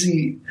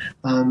uneasy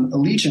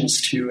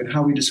allegiance to in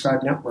how we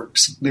describe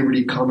networks,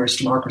 liberty, commerce,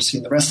 democracy,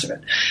 and the rest of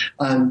it.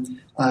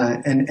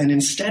 And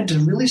instead to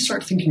really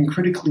start thinking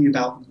critically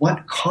about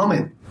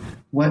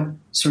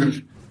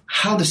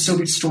how the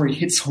Soviet story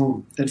hits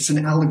home, that it's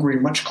an allegory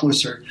much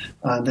closer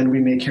than we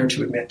may care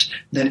to admit,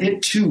 that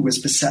it too was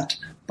beset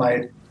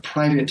by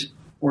private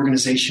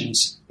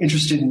organizations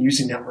interested in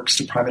using networks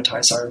to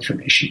privatize our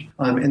information.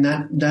 And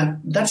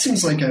that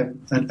seems like a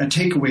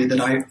takeaway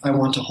that I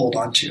want to hold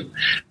on to.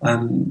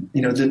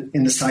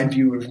 In the side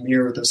view of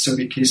Mir, the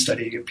Soviet case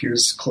study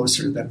appears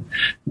closer than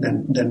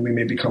we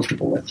may be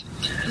comfortable with.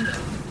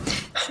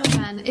 So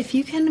Ben, if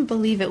you can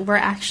believe it, we're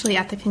actually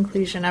at the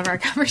conclusion of our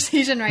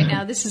conversation right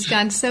now. This has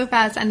gone so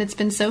fast, and it's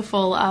been so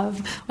full of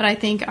what I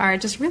think are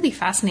just really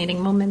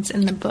fascinating moments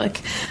in the book.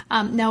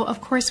 Now,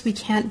 of course, we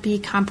can't be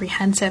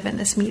comprehensive in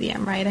this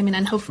medium, right? I mean,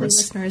 and hopefully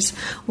listeners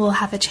will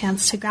have a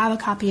chance to grab a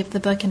copy of the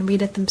book and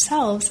read it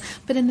themselves.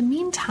 But in the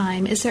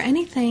meantime, is there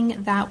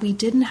anything that we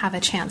didn't have a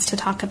chance to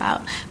talk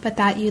about, but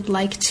that you'd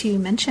like to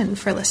mention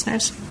for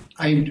listeners?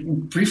 I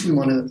briefly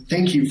want to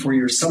thank you for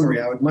your summary.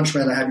 I would much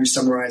rather have you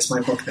summarize my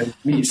book than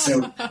me. So,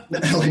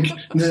 like,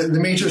 the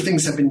major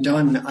things have been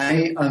done.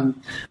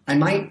 I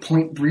might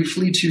point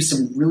briefly to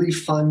some really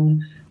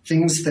fun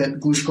things that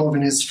Glushkov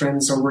and his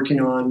friends are working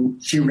on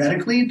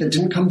theoretically that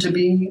didn't come to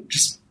be,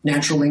 just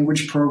natural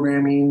language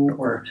programming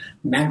or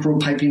macro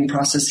piping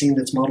processing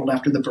that's modeled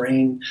after the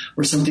brain,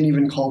 or something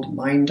even called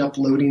mind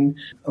uploading,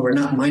 or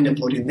not mind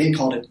uploading, they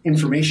called it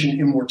information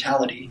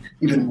immortality,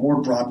 even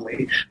more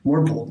broadly,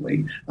 more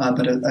boldly,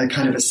 but a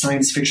kind of a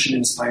science fiction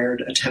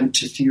inspired attempt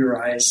to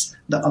theorize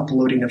the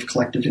uploading of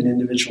collective and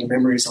individual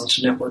memories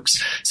onto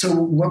networks. So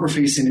what we're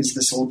facing is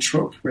this old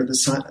trope where the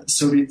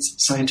Soviet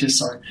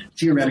scientists are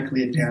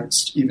theoretically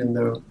advanced, even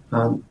though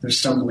they're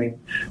stumbling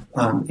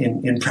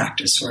in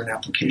practice or in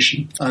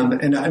application.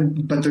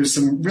 But there's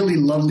some really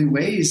lovely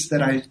ways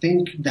that I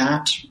think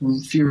that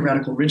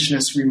theoretical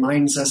richness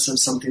reminds us of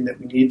something that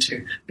we need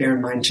to bear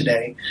in mind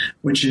today,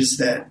 which is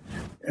that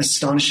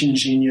astonishing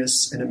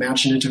genius and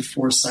imaginative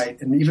foresight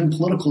and even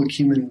political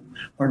acumen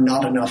are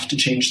not enough to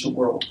change the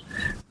world.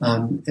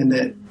 And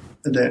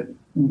that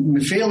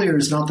failure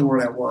is not the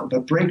word I want,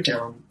 but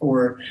breakdown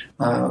or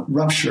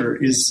rupture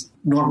is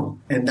normal.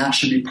 And that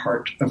should be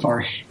part of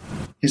our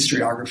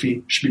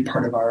historiography, should be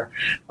part of our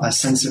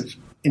sense of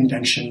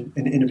invention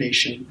and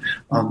innovation,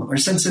 our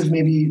sense of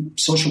maybe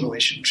social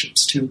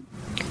relationships too.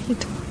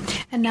 Great.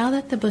 And now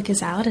that the book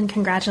is out, and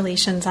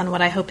congratulations on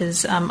what I hope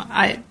is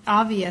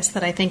obvious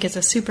that I think is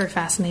a super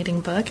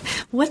fascinating book,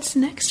 what's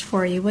next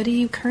for you? What are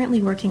you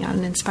currently working on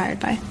and inspired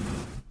by?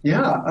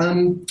 Yeah,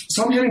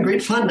 so I'm having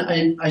great fun.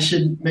 I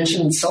should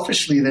mention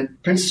selfishly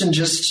that Princeton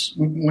just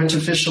went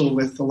official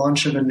with the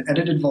launch of an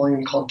edited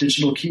volume called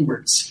Digital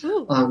Keywords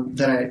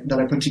that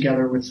I put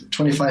together with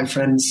 25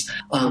 friends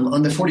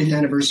on the 40th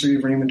anniversary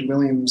of Raymond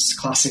Williams'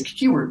 classic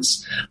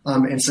Keywords.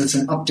 And so it's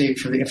an update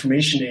for the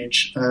information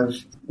age of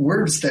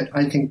words that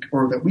I think,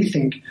 or that we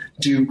think,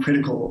 do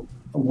critical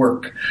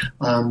work.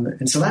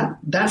 And so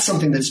that's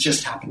something that's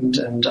just happened,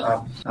 and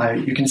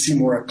you can see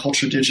more at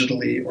Culture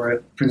Digitally or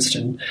at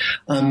Princeton.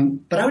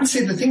 But I would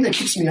say the thing that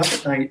keeps me up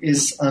at night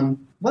is, I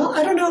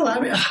don't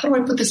know, how do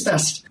I put this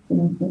best?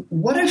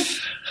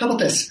 How about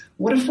this?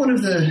 What if one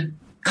of the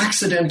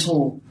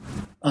accidental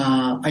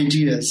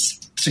ideas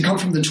to come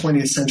from the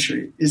 20th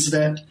century is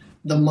that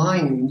the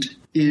mind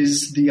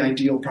is the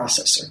ideal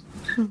processor,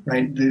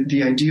 right?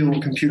 The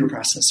ideal computer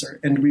processor.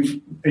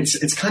 And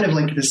it's kind of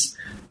like this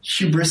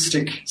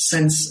hubristic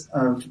sense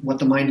of what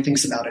the mind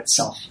thinks about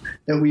itself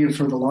that we have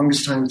for the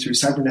longest time through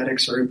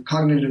cybernetics or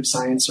cognitive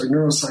science or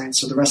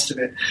neuroscience or the rest of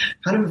it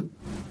kind of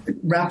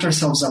wrapped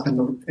ourselves up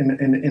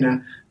in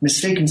a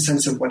mistaken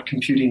sense of what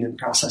computing and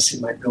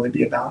processing might really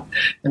be about.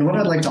 And what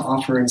I'd like to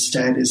offer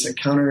instead is a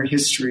counter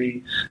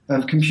history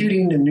of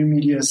computing and new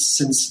media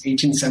since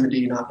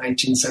 1870, not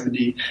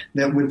 1970,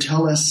 that would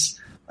tell us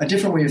a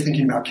different way of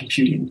thinking about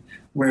computing,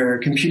 where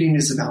computing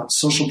is about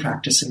social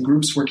practice and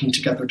groups working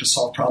together to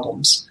solve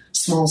problems.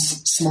 Small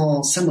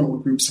seminal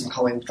groups I'm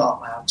calling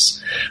thought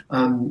labs,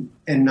 and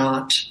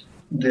not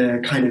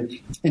the kind of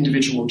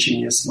individual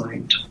genius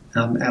mind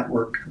at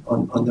work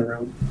on their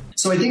own.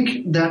 So I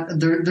think that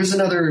there's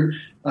another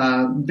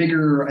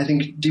bigger, I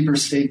think, deeper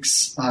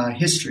stakes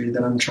history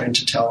that I'm trying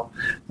to tell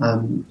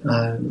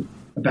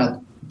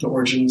about the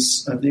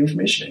origins of the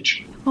information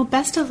age. Well,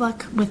 best of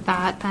luck with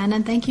that, Ben,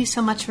 and thank you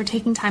so much for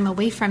taking time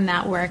away from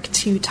that work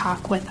to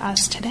talk with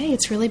us today.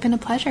 It's really been a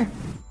pleasure.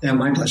 Yeah,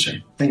 my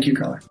pleasure. Thank you,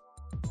 Carla.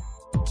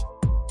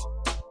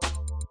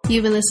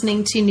 You've been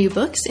listening to New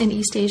Books in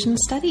East Asian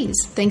Studies.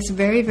 Thanks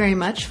very, very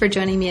much for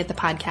joining me at the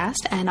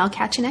podcast, and I'll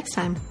catch you next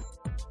time.